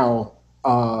at now,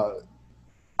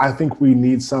 I think we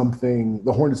need something.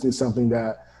 The Hornets need something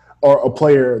or a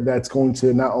player that's going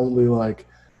to not only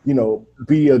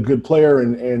be a good player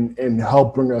and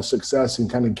help bring us success and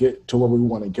kind of get to where we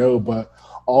want to go, but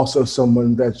also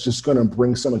someone that's just going to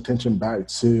bring some attention back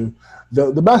to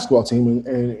the basketball team.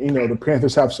 And the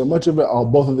Panthers have so much of it.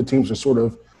 Both of the teams are sort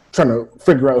of trying to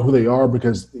figure out who they are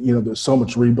because there's so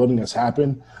much rebuilding that's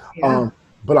happened. Yeah.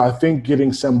 But I think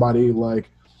getting somebody like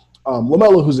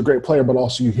LaMelo, who's a great player, but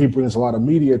also he brings a lot of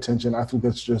media attention. I think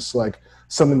that's just like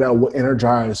something that will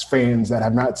energize fans that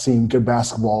have not seen good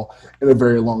basketball in a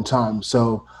very long time.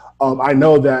 So I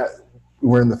know that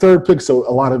we're in the 3rd pick, so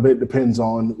a lot of it depends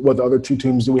on what the other 2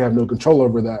 teams do. We have no control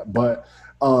over that. But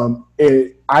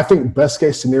I think best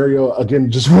case scenario, again,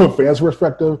 just from a fan's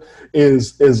perspective,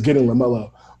 is getting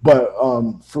LaMelo. But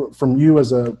from you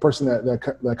as a person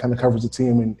that kind of covers the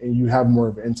team and you have more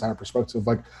of an inside perspective,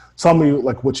 like tell me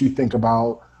like what you think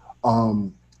about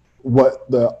what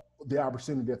the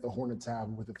opportunity that the Hornets have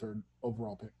with the 3rd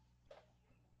overall pick.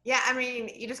 Yeah, I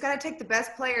mean, you just got to take the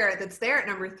best player that's there at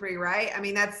number 3, right? I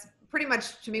mean, that's pretty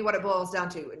much to me what it boils down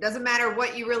to. It doesn't matter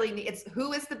what you really need. It's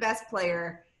who is the best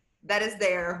player that is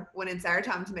there when it's our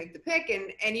time to make the pick.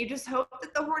 And you just hope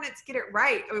that the Hornets get it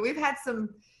right. I mean, we've had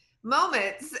some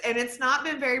moments and it's not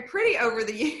been very pretty over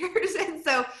the years. And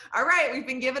so, all right, we've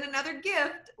been given another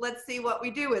gift. Let's see what we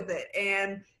do with it.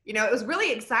 And, you know, it was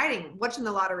really exciting watching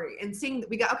the lottery and seeing that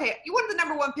we got, okay, you wanted the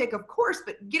number 1 pick, of course,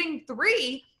 but getting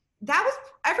 3,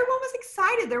 everyone was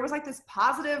excited. There was like this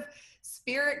positive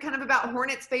spirit kind of about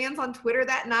Hornets fans on Twitter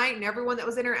that night and everyone that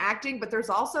was interacting. But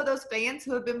there's also those fans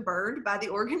who have been burned by the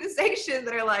organization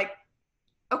that are like,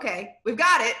 okay, we've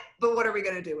got it, but what are we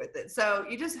going to do with it? So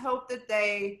you just hope that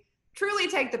they truly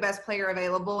take the best player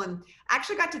available. And I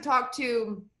actually got to talk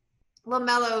to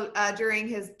LaMelo during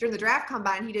the draft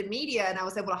combine. He did media and I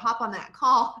was able to hop on that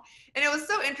call. And it was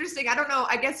so interesting. I don't know,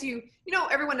 I guess you know,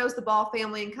 everyone knows the Ball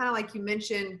family and kind of like you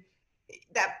mentioned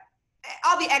that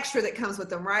all the extra that comes with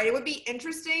them, right? It would be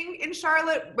interesting in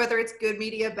Charlotte, whether it's good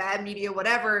media, bad media,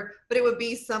 whatever, but it would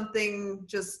be something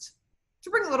just to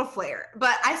bring a little flair.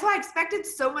 But so I expected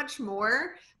so much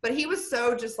more, but he was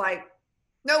so just like,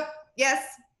 nope, yes,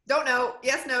 don't know,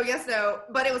 yes, no, yes, no.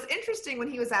 But it was interesting when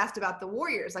he was asked about the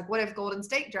Warriors, like what if Golden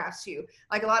State drafts you?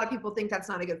 Like a lot of people think that's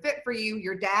not a good fit for you.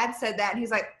 Your dad said that, and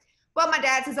he's like, well, my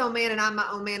dad's his own man and I'm my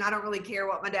own man. I don't really care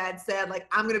what my dad said. Like,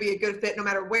 I'm going to be a good fit no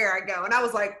matter where I go. And I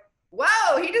was like,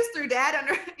 whoa, he just threw dad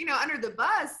under the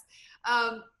bus.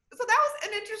 So that was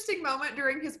an interesting moment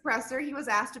during his presser. He was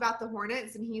asked about the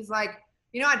Hornets and he's like,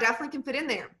 you know, I definitely can fit in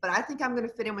there, but I think I'm going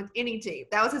to fit in with any team.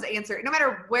 That was his answer. No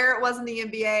matter where it was in the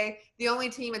NBA, the only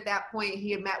team at that point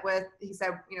he had met with, he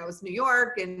said, you know, it was New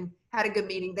York and had a good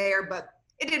meeting there, but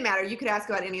it didn't matter. You could ask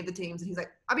about any of the teams. And he's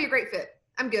like, I'll be a great fit.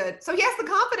 I'm good. So he has the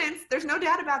confidence. There's no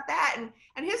doubt about that.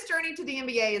 And his journey to the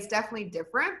NBA is definitely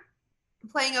different.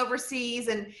 Playing overseas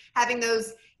and having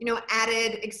those, you know,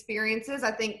 added experiences.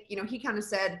 I think, you know, he kind of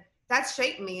said, that's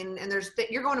shaped me. And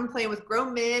you're going and playing with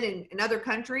grown men in other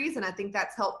countries. And I think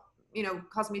that's helped, you know,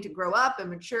 caused me to grow up and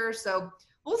mature. So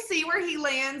we'll see where he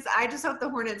lands. I just hope the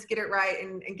Hornets get it right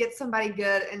and get somebody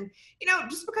good. And, you know,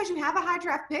 just because you have a high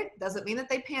draft pick doesn't mean that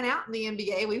they pan out in the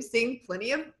NBA. We've seen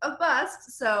plenty of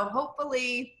busts. So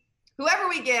hopefully whoever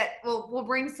we get will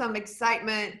bring some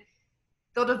excitement.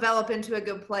 They'll develop into a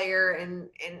good player. And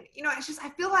you know, it's just, I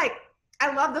feel like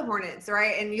I love the Hornets,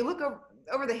 right? And you look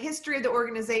over the history of the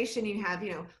organization, you have,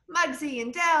 you know, Muggsy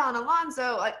and Dell and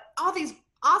Alonzo, like all these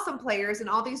awesome players and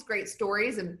all these great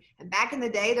stories. And back in the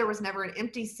day, there was never an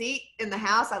empty seat in the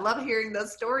house. I love hearing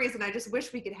those stories. And I just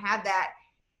wish we could have that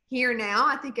here now.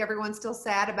 I think everyone's still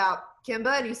sad about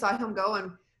Kemba, and you saw him go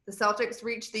and the Celtics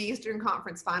reached the Eastern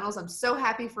Conference Finals. I'm so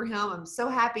happy for him. I'm so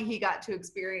happy he got to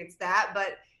experience that.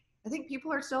 But I think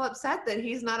people are still upset that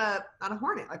he's not a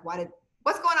Hornet. Like,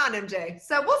 what's going on, MJ?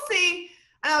 So we'll see.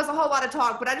 I know it's a whole lot of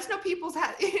talk, but I just know people's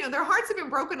their hearts have been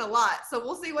broken a lot. So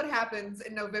we'll see what happens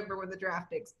in November when the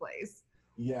draft takes place.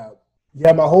 Yeah.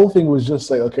 My whole thing was just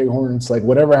like, okay, Hornets, like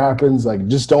whatever happens, like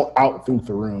just don't outthink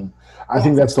the room. I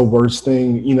think that's the worst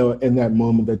thing, you know, in that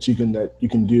moment that you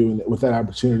can do with that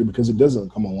opportunity, because it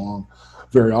doesn't come along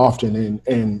very often.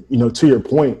 And you know, to your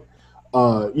point,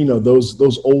 you know,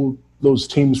 those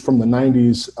teams from the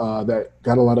 90s that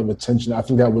got a lot of attention. I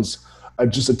think that was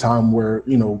just a time where,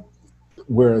 you know,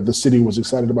 where the city was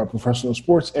excited about professional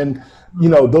sports. And, you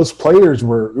know, those players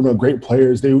were, you know, great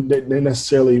players. They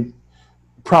necessarily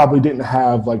probably didn't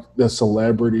have like the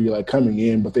celebrity like coming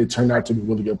in, but they turned out to be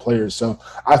really good players. So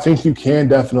I think you can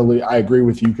definitely, I agree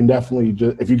with you. You can definitely,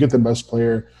 if you get the best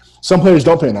player, some players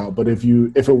don't pan out, but if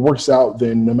it works out,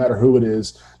 then no matter who it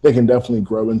is, they can definitely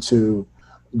grow into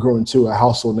a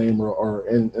household name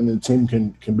and the team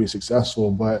can be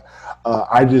successful. But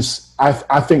I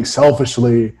think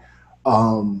selfishly,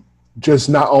 just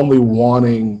not only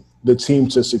wanting the team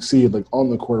to succeed like on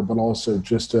the court, but also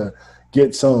just to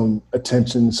get some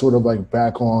attention sort of like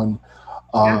back on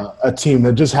a team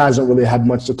that just hasn't really had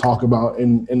much to talk about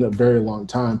in a very long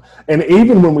time. And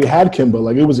even when we had Kemba,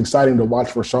 like it was exciting to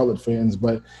watch for Charlotte fans,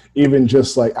 but even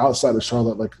just like outside of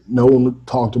Charlotte, like no one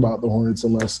talked about the Hornets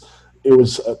unless it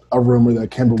was a rumor that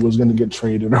Kemba was going to get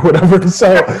traded or whatever.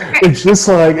 So it's just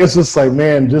like,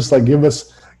 man, just like give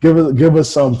us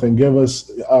something, give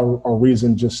us a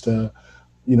reason just to,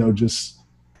 you know, just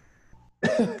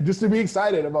to be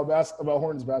excited about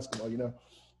Hornets basketball, you know.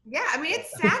 Yeah, I mean,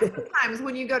 it's sad sometimes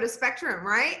when you go to Spectrum,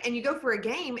 right? And you go for a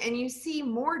game and you see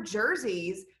more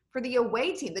jerseys for the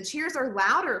away team. The cheers are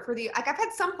louder for the, like, I've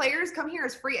had some players come here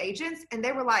as free agents and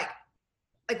they were like,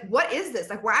 what is this?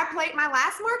 Like, where I played my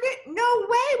last market? No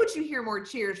way would you hear more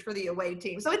cheers for the away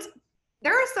team. So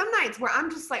there are some nights where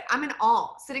I'm just like, I'm in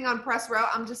awe. Sitting on press row,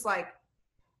 I'm just like,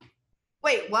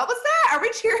 wait, what was that? Are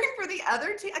we cheering for the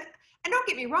other team? Like, and don't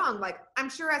get me wrong, like, I'm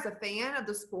sure as a fan of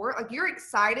the sport, like, you're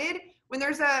excited when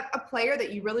there's a player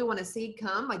that you really want to see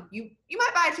come. Like, you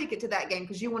might buy a ticket to that game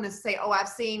because you want to say, oh, I've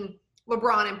seen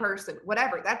LeBron in person,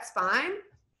 whatever. That's fine.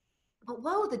 But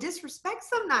whoa, the disrespect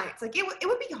some nights. Like, it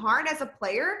would be hard as a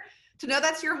player to know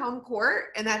that's your home court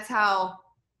and that's how,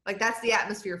 like, that's the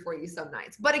atmosphere for you some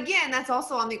nights. But again, that's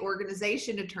also on the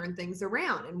organization to turn things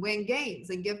around and win games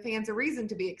and give fans a reason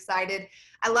to be excited.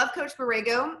 I love Coach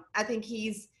Borrego. I think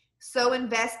he's so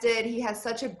invested. He has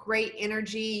such a great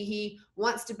energy. He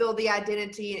wants to build the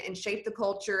identity and shape the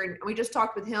culture. And we just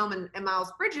talked with him and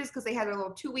Miles Bridges because they had their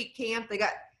little 2-week camp. They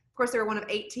course, they were one of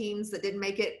 8 teams that didn't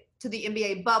make it to the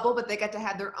NBA bubble, but they got to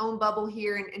have their own bubble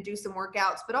here and do some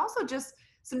workouts, but also just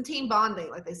some team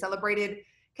bonding. Like, they celebrated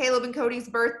Caleb and Cody's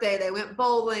birthday. They went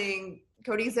bowling.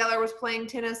 Cody Zeller was playing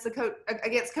tennis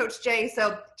against Coach Jay.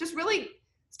 So just really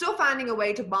still finding a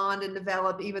way to bond and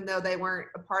develop, even though they weren't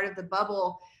a part of the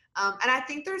bubble. And I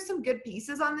think there's some good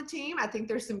pieces on the team. I think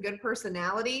there's some good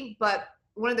personality. But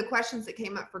one of the questions that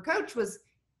came up for Coach was,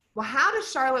 well, how does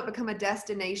Charlotte become a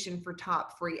destination for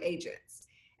top free agents?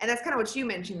 And that's kind of what you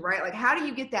mentioned, right? Like, how do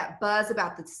you get that buzz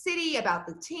about the city, about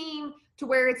the team, to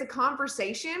where it's a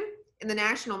conversation in the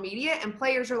national media and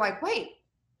players are like, wait,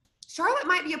 Charlotte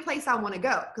might be a place I want to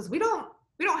go, because we don't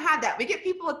have that. We get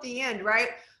people at the end, right?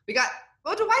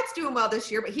 Well, Dwight's doing well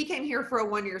this year, but he came here for a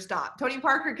 1-year stop. Tony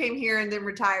Parker came here and then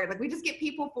retired. Like, we just get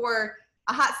people for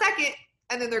a hot second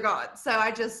and then they're gone. So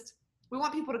we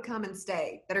want people to come and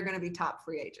stay that are going to be top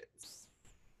free agents.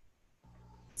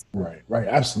 Right,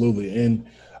 absolutely. And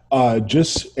I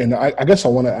guess I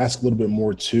want to ask a little bit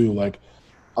more too, like,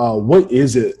 what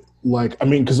is it like? I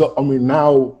mean, because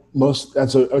now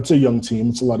it's a young team.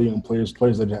 It's a lot of young players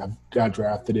that have got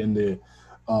drafted in the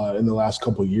last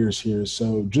couple of years here.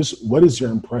 So just what is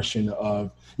your impression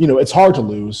of, it's hard to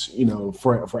lose,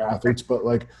 for athletes, but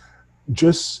like,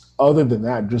 just other than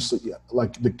that, just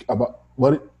like about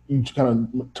what you kind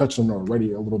of touched on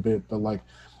already a little bit, but like,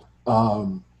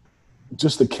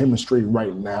 just the chemistry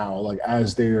right now, like,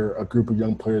 as they're a group of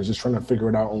young players just trying to figure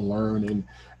it out and learn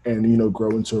and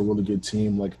grow into a really good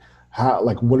team. Like, how,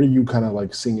 like, what are you kind of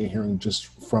like seeing and hearing just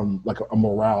from like a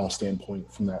morale standpoint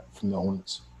from the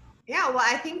Hornets? Yeah, well,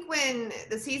 I think when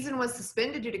the season was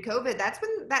suspended due to COVID, that's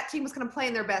when that team was kind of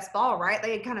playing their best ball, right?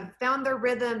 They had kind of found their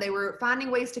rhythm. They were finding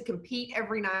ways to compete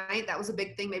every night. That was a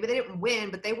big thing. Maybe they didn't win,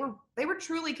 but they were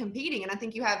truly competing. And I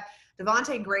think you have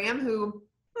Devontae Graham, who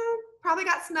probably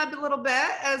got snubbed a little bit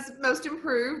as most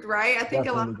improved, right? I think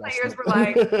a lot of players were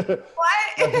like,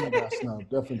 what?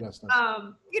 Definitely got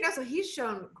snubbed. So he's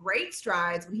shown great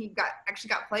strides when he actually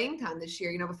got playing time this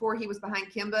year. Before he was behind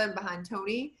Kemba and behind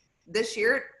Tony. This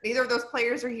year, neither of those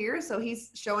players are here, so he's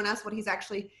showing us what he's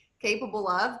actually capable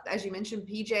of. As you mentioned,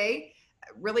 PJ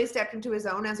really stepped into his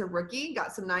own as a rookie,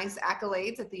 got some nice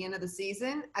accolades at the end of the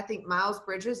season. I think Miles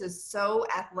Bridges is so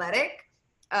athletic.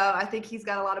 I think he's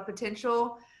got a lot of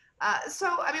potential.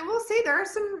 We'll see. There are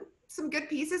some good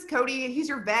pieces. Cody, he's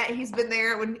your vet. He's been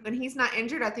there when he's not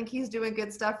injured. I think he's doing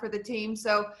good stuff for the team.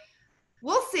 So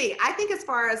we'll see. I think as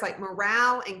far as like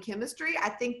morale and chemistry, I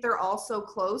think they're all so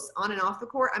close on and off the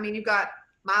court. I mean, you've got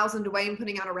Miles and Dwayne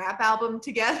putting out a rap album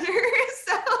together.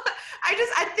 So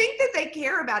I think that they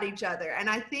care about each other. And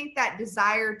I think that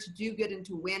desire to do good and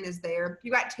to win is there.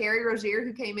 You got Terry Rozier,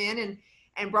 who came in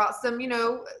and brought some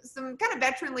kind of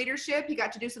veteran leadership. He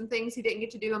got to do some things he didn't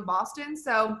get to do in Boston.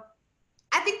 So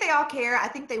I think they all care. I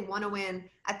think they want to win.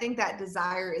 I think that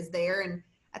desire is there. And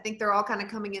I think they're all kind of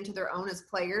coming into their own as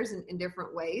players in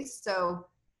different ways. So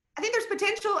I think there's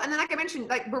potential. And then, like I mentioned,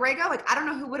 like Borrego, like, I don't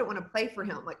know who wouldn't want to play for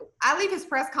him. Like, I leave his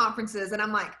press conferences and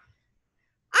I'm like,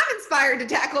 I'm inspired to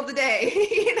tackle the day,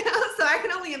 so I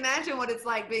can only imagine what it's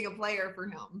like being a player for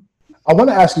him. I want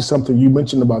to ask you something. You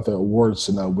mentioned about the awards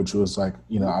tonight, which was like,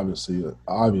 obviously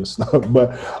obvious,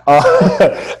 but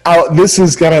this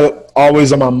is kind of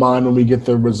always on my mind when we get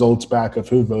the results back of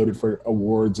who voted for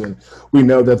awards. And we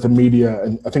know that the media,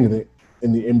 and I think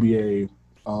in the NBA,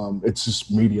 it's just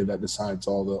media that decides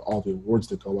all the awards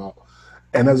that go out.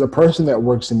 And as a person that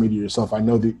works in media yourself, I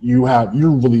know that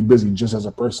you're really busy just as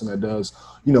a person that does,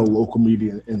 local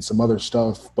media and some other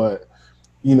stuff. But,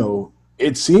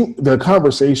 it seemed the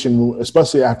conversation,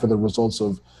 especially after the results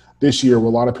of this year, where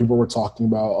a lot of people were talking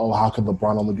about, oh, how could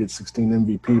LeBron only get 16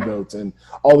 MVP votes and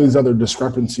all these other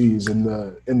discrepancies in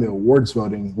the awards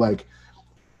voting. Like,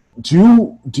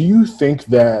 do you think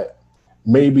that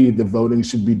maybe the voting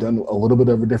should be done a little bit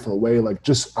of a different way? Like,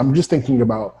 I'm just thinking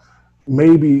about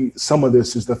maybe some of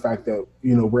this is the fact that,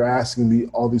 you know, we're asking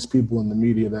all these people in the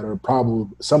media that are probably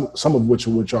some of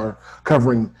which are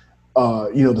covering,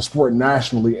 you know, the sport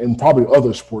nationally and probably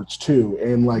other sports too.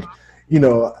 And like, you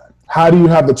know, how do you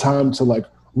have the time to like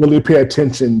really pay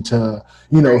attention to,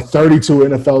 you know, 32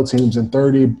 NFL teams and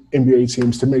 30 NBA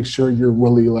teams to make sure you're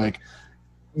really like,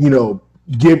 you know,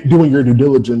 doing your due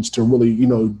diligence to really, you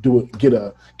know, get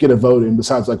a vote in,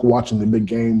 besides like watching the big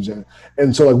games.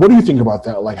 And so like, what do you think about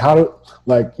that? Like,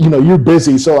 like, you know, you're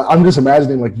busy. So I'm just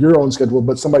imagining like your own schedule,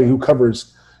 but somebody who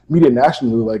covers media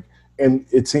nationally, like, and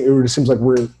it just seems like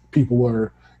where people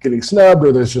are getting snubbed,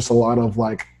 or there's just a lot of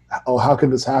like, oh, how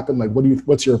could this happen? Like,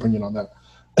 what's your opinion on that?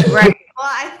 Right. Well,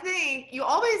 I think you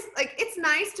always, like, it's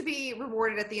nice to be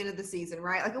rewarded at the end of the season,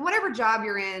 right? Like in whatever job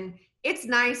you're in, it's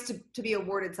nice to be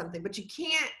awarded something, but you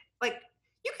can't, like,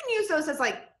 you can use those as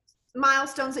like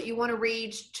milestones that you want to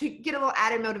reach to get a little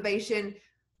added motivation.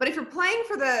 But if you're playing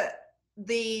for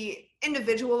the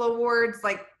individual awards,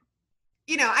 like,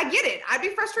 you know, I get it. I'd be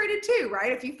frustrated too,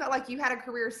 right? If you felt like you had a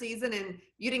career season and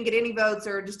you didn't get any votes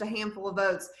or just a handful of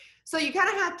votes. So you kind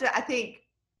of have to, I think,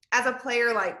 as a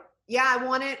player, like, yeah, I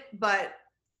want it, but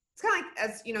it's kind of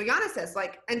like, as you know, Giannis says,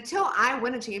 like, until I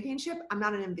win a championship, I'm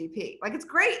not an MVP. Like, it's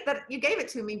great that you gave it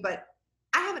to me, but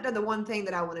I haven't done the one thing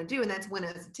that I want to do, and that's win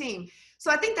as a team. So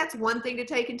I think that's one thing to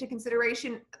take into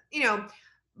consideration, you know,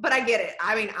 but I get it.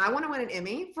 I mean, I want to win an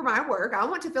Emmy for my work. I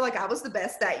want to feel like I was the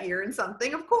best that year in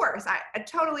something, of course. I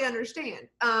totally understand.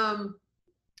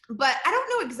 But I don't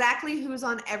know exactly who's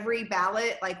on every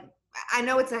ballot. Like, I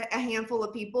know it's a handful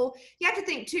of people. You have to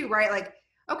think too, right? Like,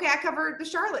 okay, I covered the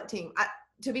Charlotte team.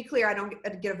 To be clear, I don't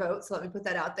get a vote, so let me put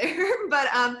that out there. But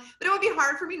it would be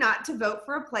hard for me not to vote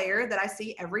for a player that I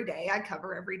see every day, I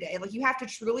cover every day. Like, you have to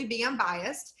truly be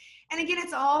unbiased. And again,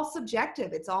 it's all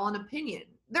subjective. It's all an opinion.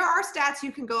 There are stats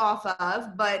you can go off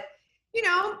of, but, you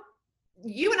know,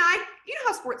 you and I, you know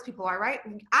how sports people are, right?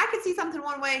 I could see something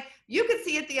one way, you could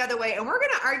see it the other way, and we're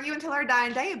going to argue until our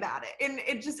dying day about it. And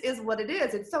it just is what it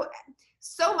is. It's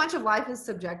so much of life is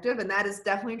subjective, and that is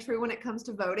definitely true when it comes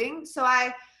to voting. So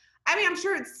I mean, I'm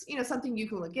sure it's, you know, something you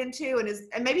can look into,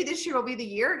 and maybe this year will be the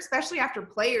year, especially after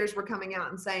players were coming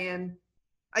out and saying,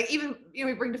 like, even, you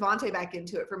know, we bring Devontae back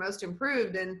into it for most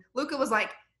improved, and Luka was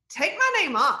like, take my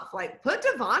name off, like, put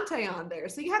Devontae on there.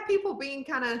 So you have people being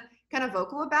kind of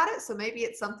vocal about it. So maybe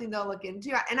it's something they'll look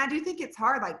into. And I do think it's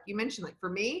hard. Like you mentioned, like for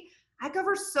me, I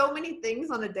cover so many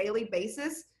things on a daily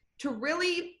basis to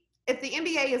really, if the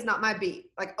NBA is not my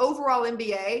beat, like overall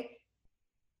NBA,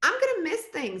 I'm going to miss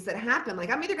things that happen. Like,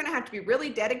 I'm either going to have to be really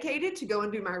dedicated to go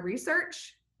and do my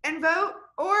research and vote,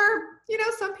 or, you know,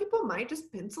 some people might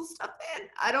just pencil stuff in.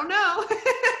 I don't know.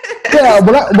 Yeah,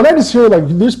 when I just hear, like,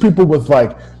 there's people with,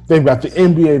 like, they've got the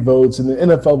NBA votes and the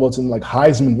NFL votes and, like,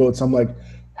 Heisman votes. I'm like,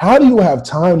 how do you have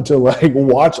time to, like,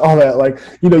 watch all that? Like,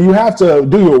 you know, you have to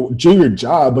do your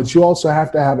job, but you also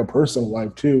have to have a personal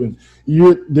life too. And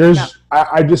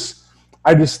I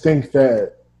just think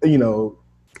that, you know,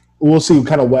 we'll see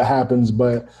kind of what happens,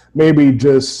 but maybe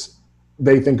just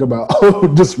they think about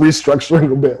just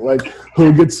restructuring a bit, like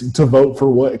who gets to vote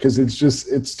for what, because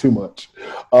it's too much.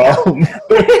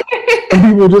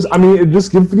 People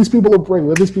just give these people a break.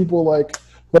 Let these people like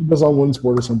focus on one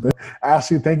sport or something.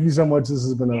 Ashely, thank you so much. This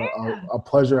has been a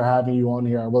pleasure having you on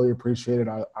here. I really appreciate it.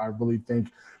 I really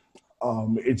think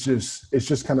it's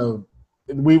just kind of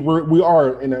we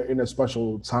are in a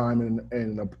special time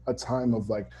and a time of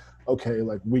like, okay,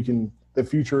 like the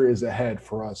future is ahead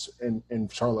for us in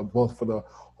Charlotte, both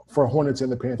for Hornets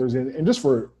and the Panthers, and just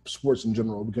for sports in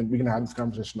general. We can have this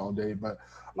conversation all day, but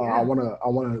I want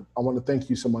to thank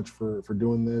you so much for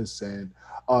doing this, and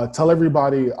tell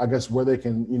everybody, I guess, where they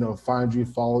can, you know, find you,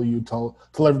 follow you, tell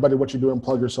everybody what you're doing,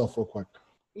 plug yourself real quick.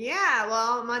 Yeah,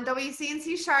 well, I'm on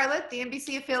WCNC Charlotte, the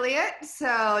NBC affiliate,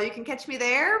 so you can catch me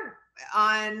there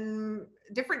on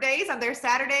different days. I'm there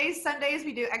Saturdays, Sundays.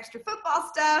 We do extra football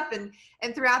stuff, and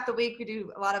throughout the week we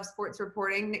do a lot of sports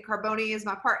reporting. Nick Carboni is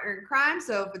my partner in crime,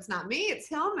 so if it's not me, it's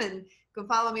him. And you can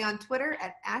follow me on Twitter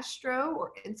at @Astro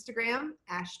or Instagram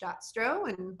ash.stro,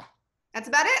 and that's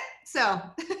about it. So,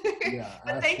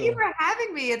 but thank you for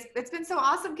having me. It's been so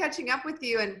awesome catching up with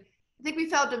you, and I think we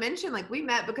failed to mention, like, we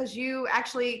met because you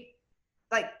actually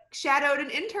like shadowed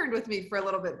and interned with me for a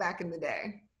little bit back in the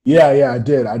day. Yeah, I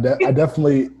did. I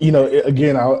definitely, you know,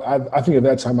 again, I think at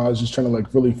that time I was just trying to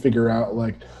like really figure out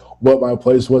like what my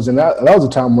place was, and that was a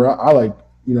time where I like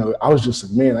I was just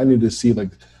like, man, I need to see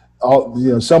like all,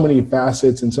 so many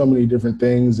facets and so many different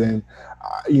things. And,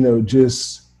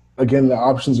 just, again, the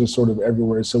options are sort of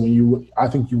everywhere. So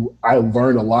I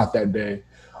learned a lot that day,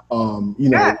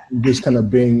 just kind of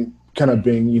being,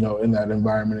 in that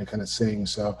environment and kind of seeing.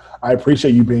 So I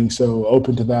appreciate you being so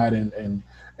open to that. And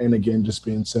again, just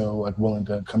being so like willing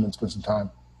to come and spend some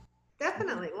time.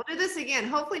 Definitely. We'll do this again.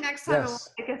 Hopefully next time it won't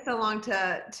take us so long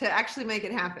to actually make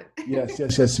it happen.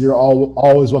 Yes. You're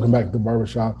always welcome back to the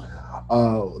barbershop.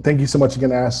 Thank you so much again,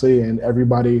 Ashely, and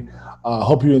everybody.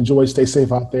 Hope you enjoy. Stay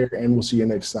safe out there, and we'll see you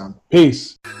next time.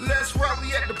 Peace. Let's rock,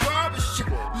 we at the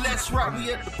barbershop. Let's rock,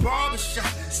 we at the barbershop.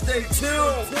 Stay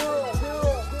tuned.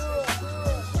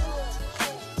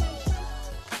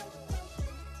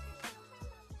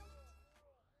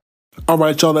 All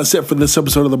right, y'all, that's it for this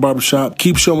episode of The Barbershop.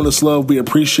 Keep showing us love. We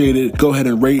appreciate it. Go ahead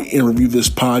and rate and review this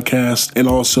podcast, and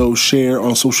also share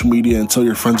on social media and tell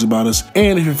your friends about us.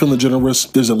 And if you're feeling generous,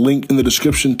 there's a link in the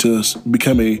description to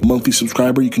become a monthly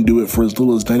subscriber. You can do it for as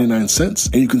little as 99 cents,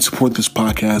 and you can support this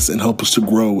podcast and help us to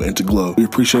grow and to glow. We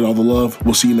appreciate all the love.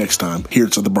 We'll see you next time here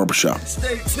at The Barbershop.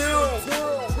 Stay tuned.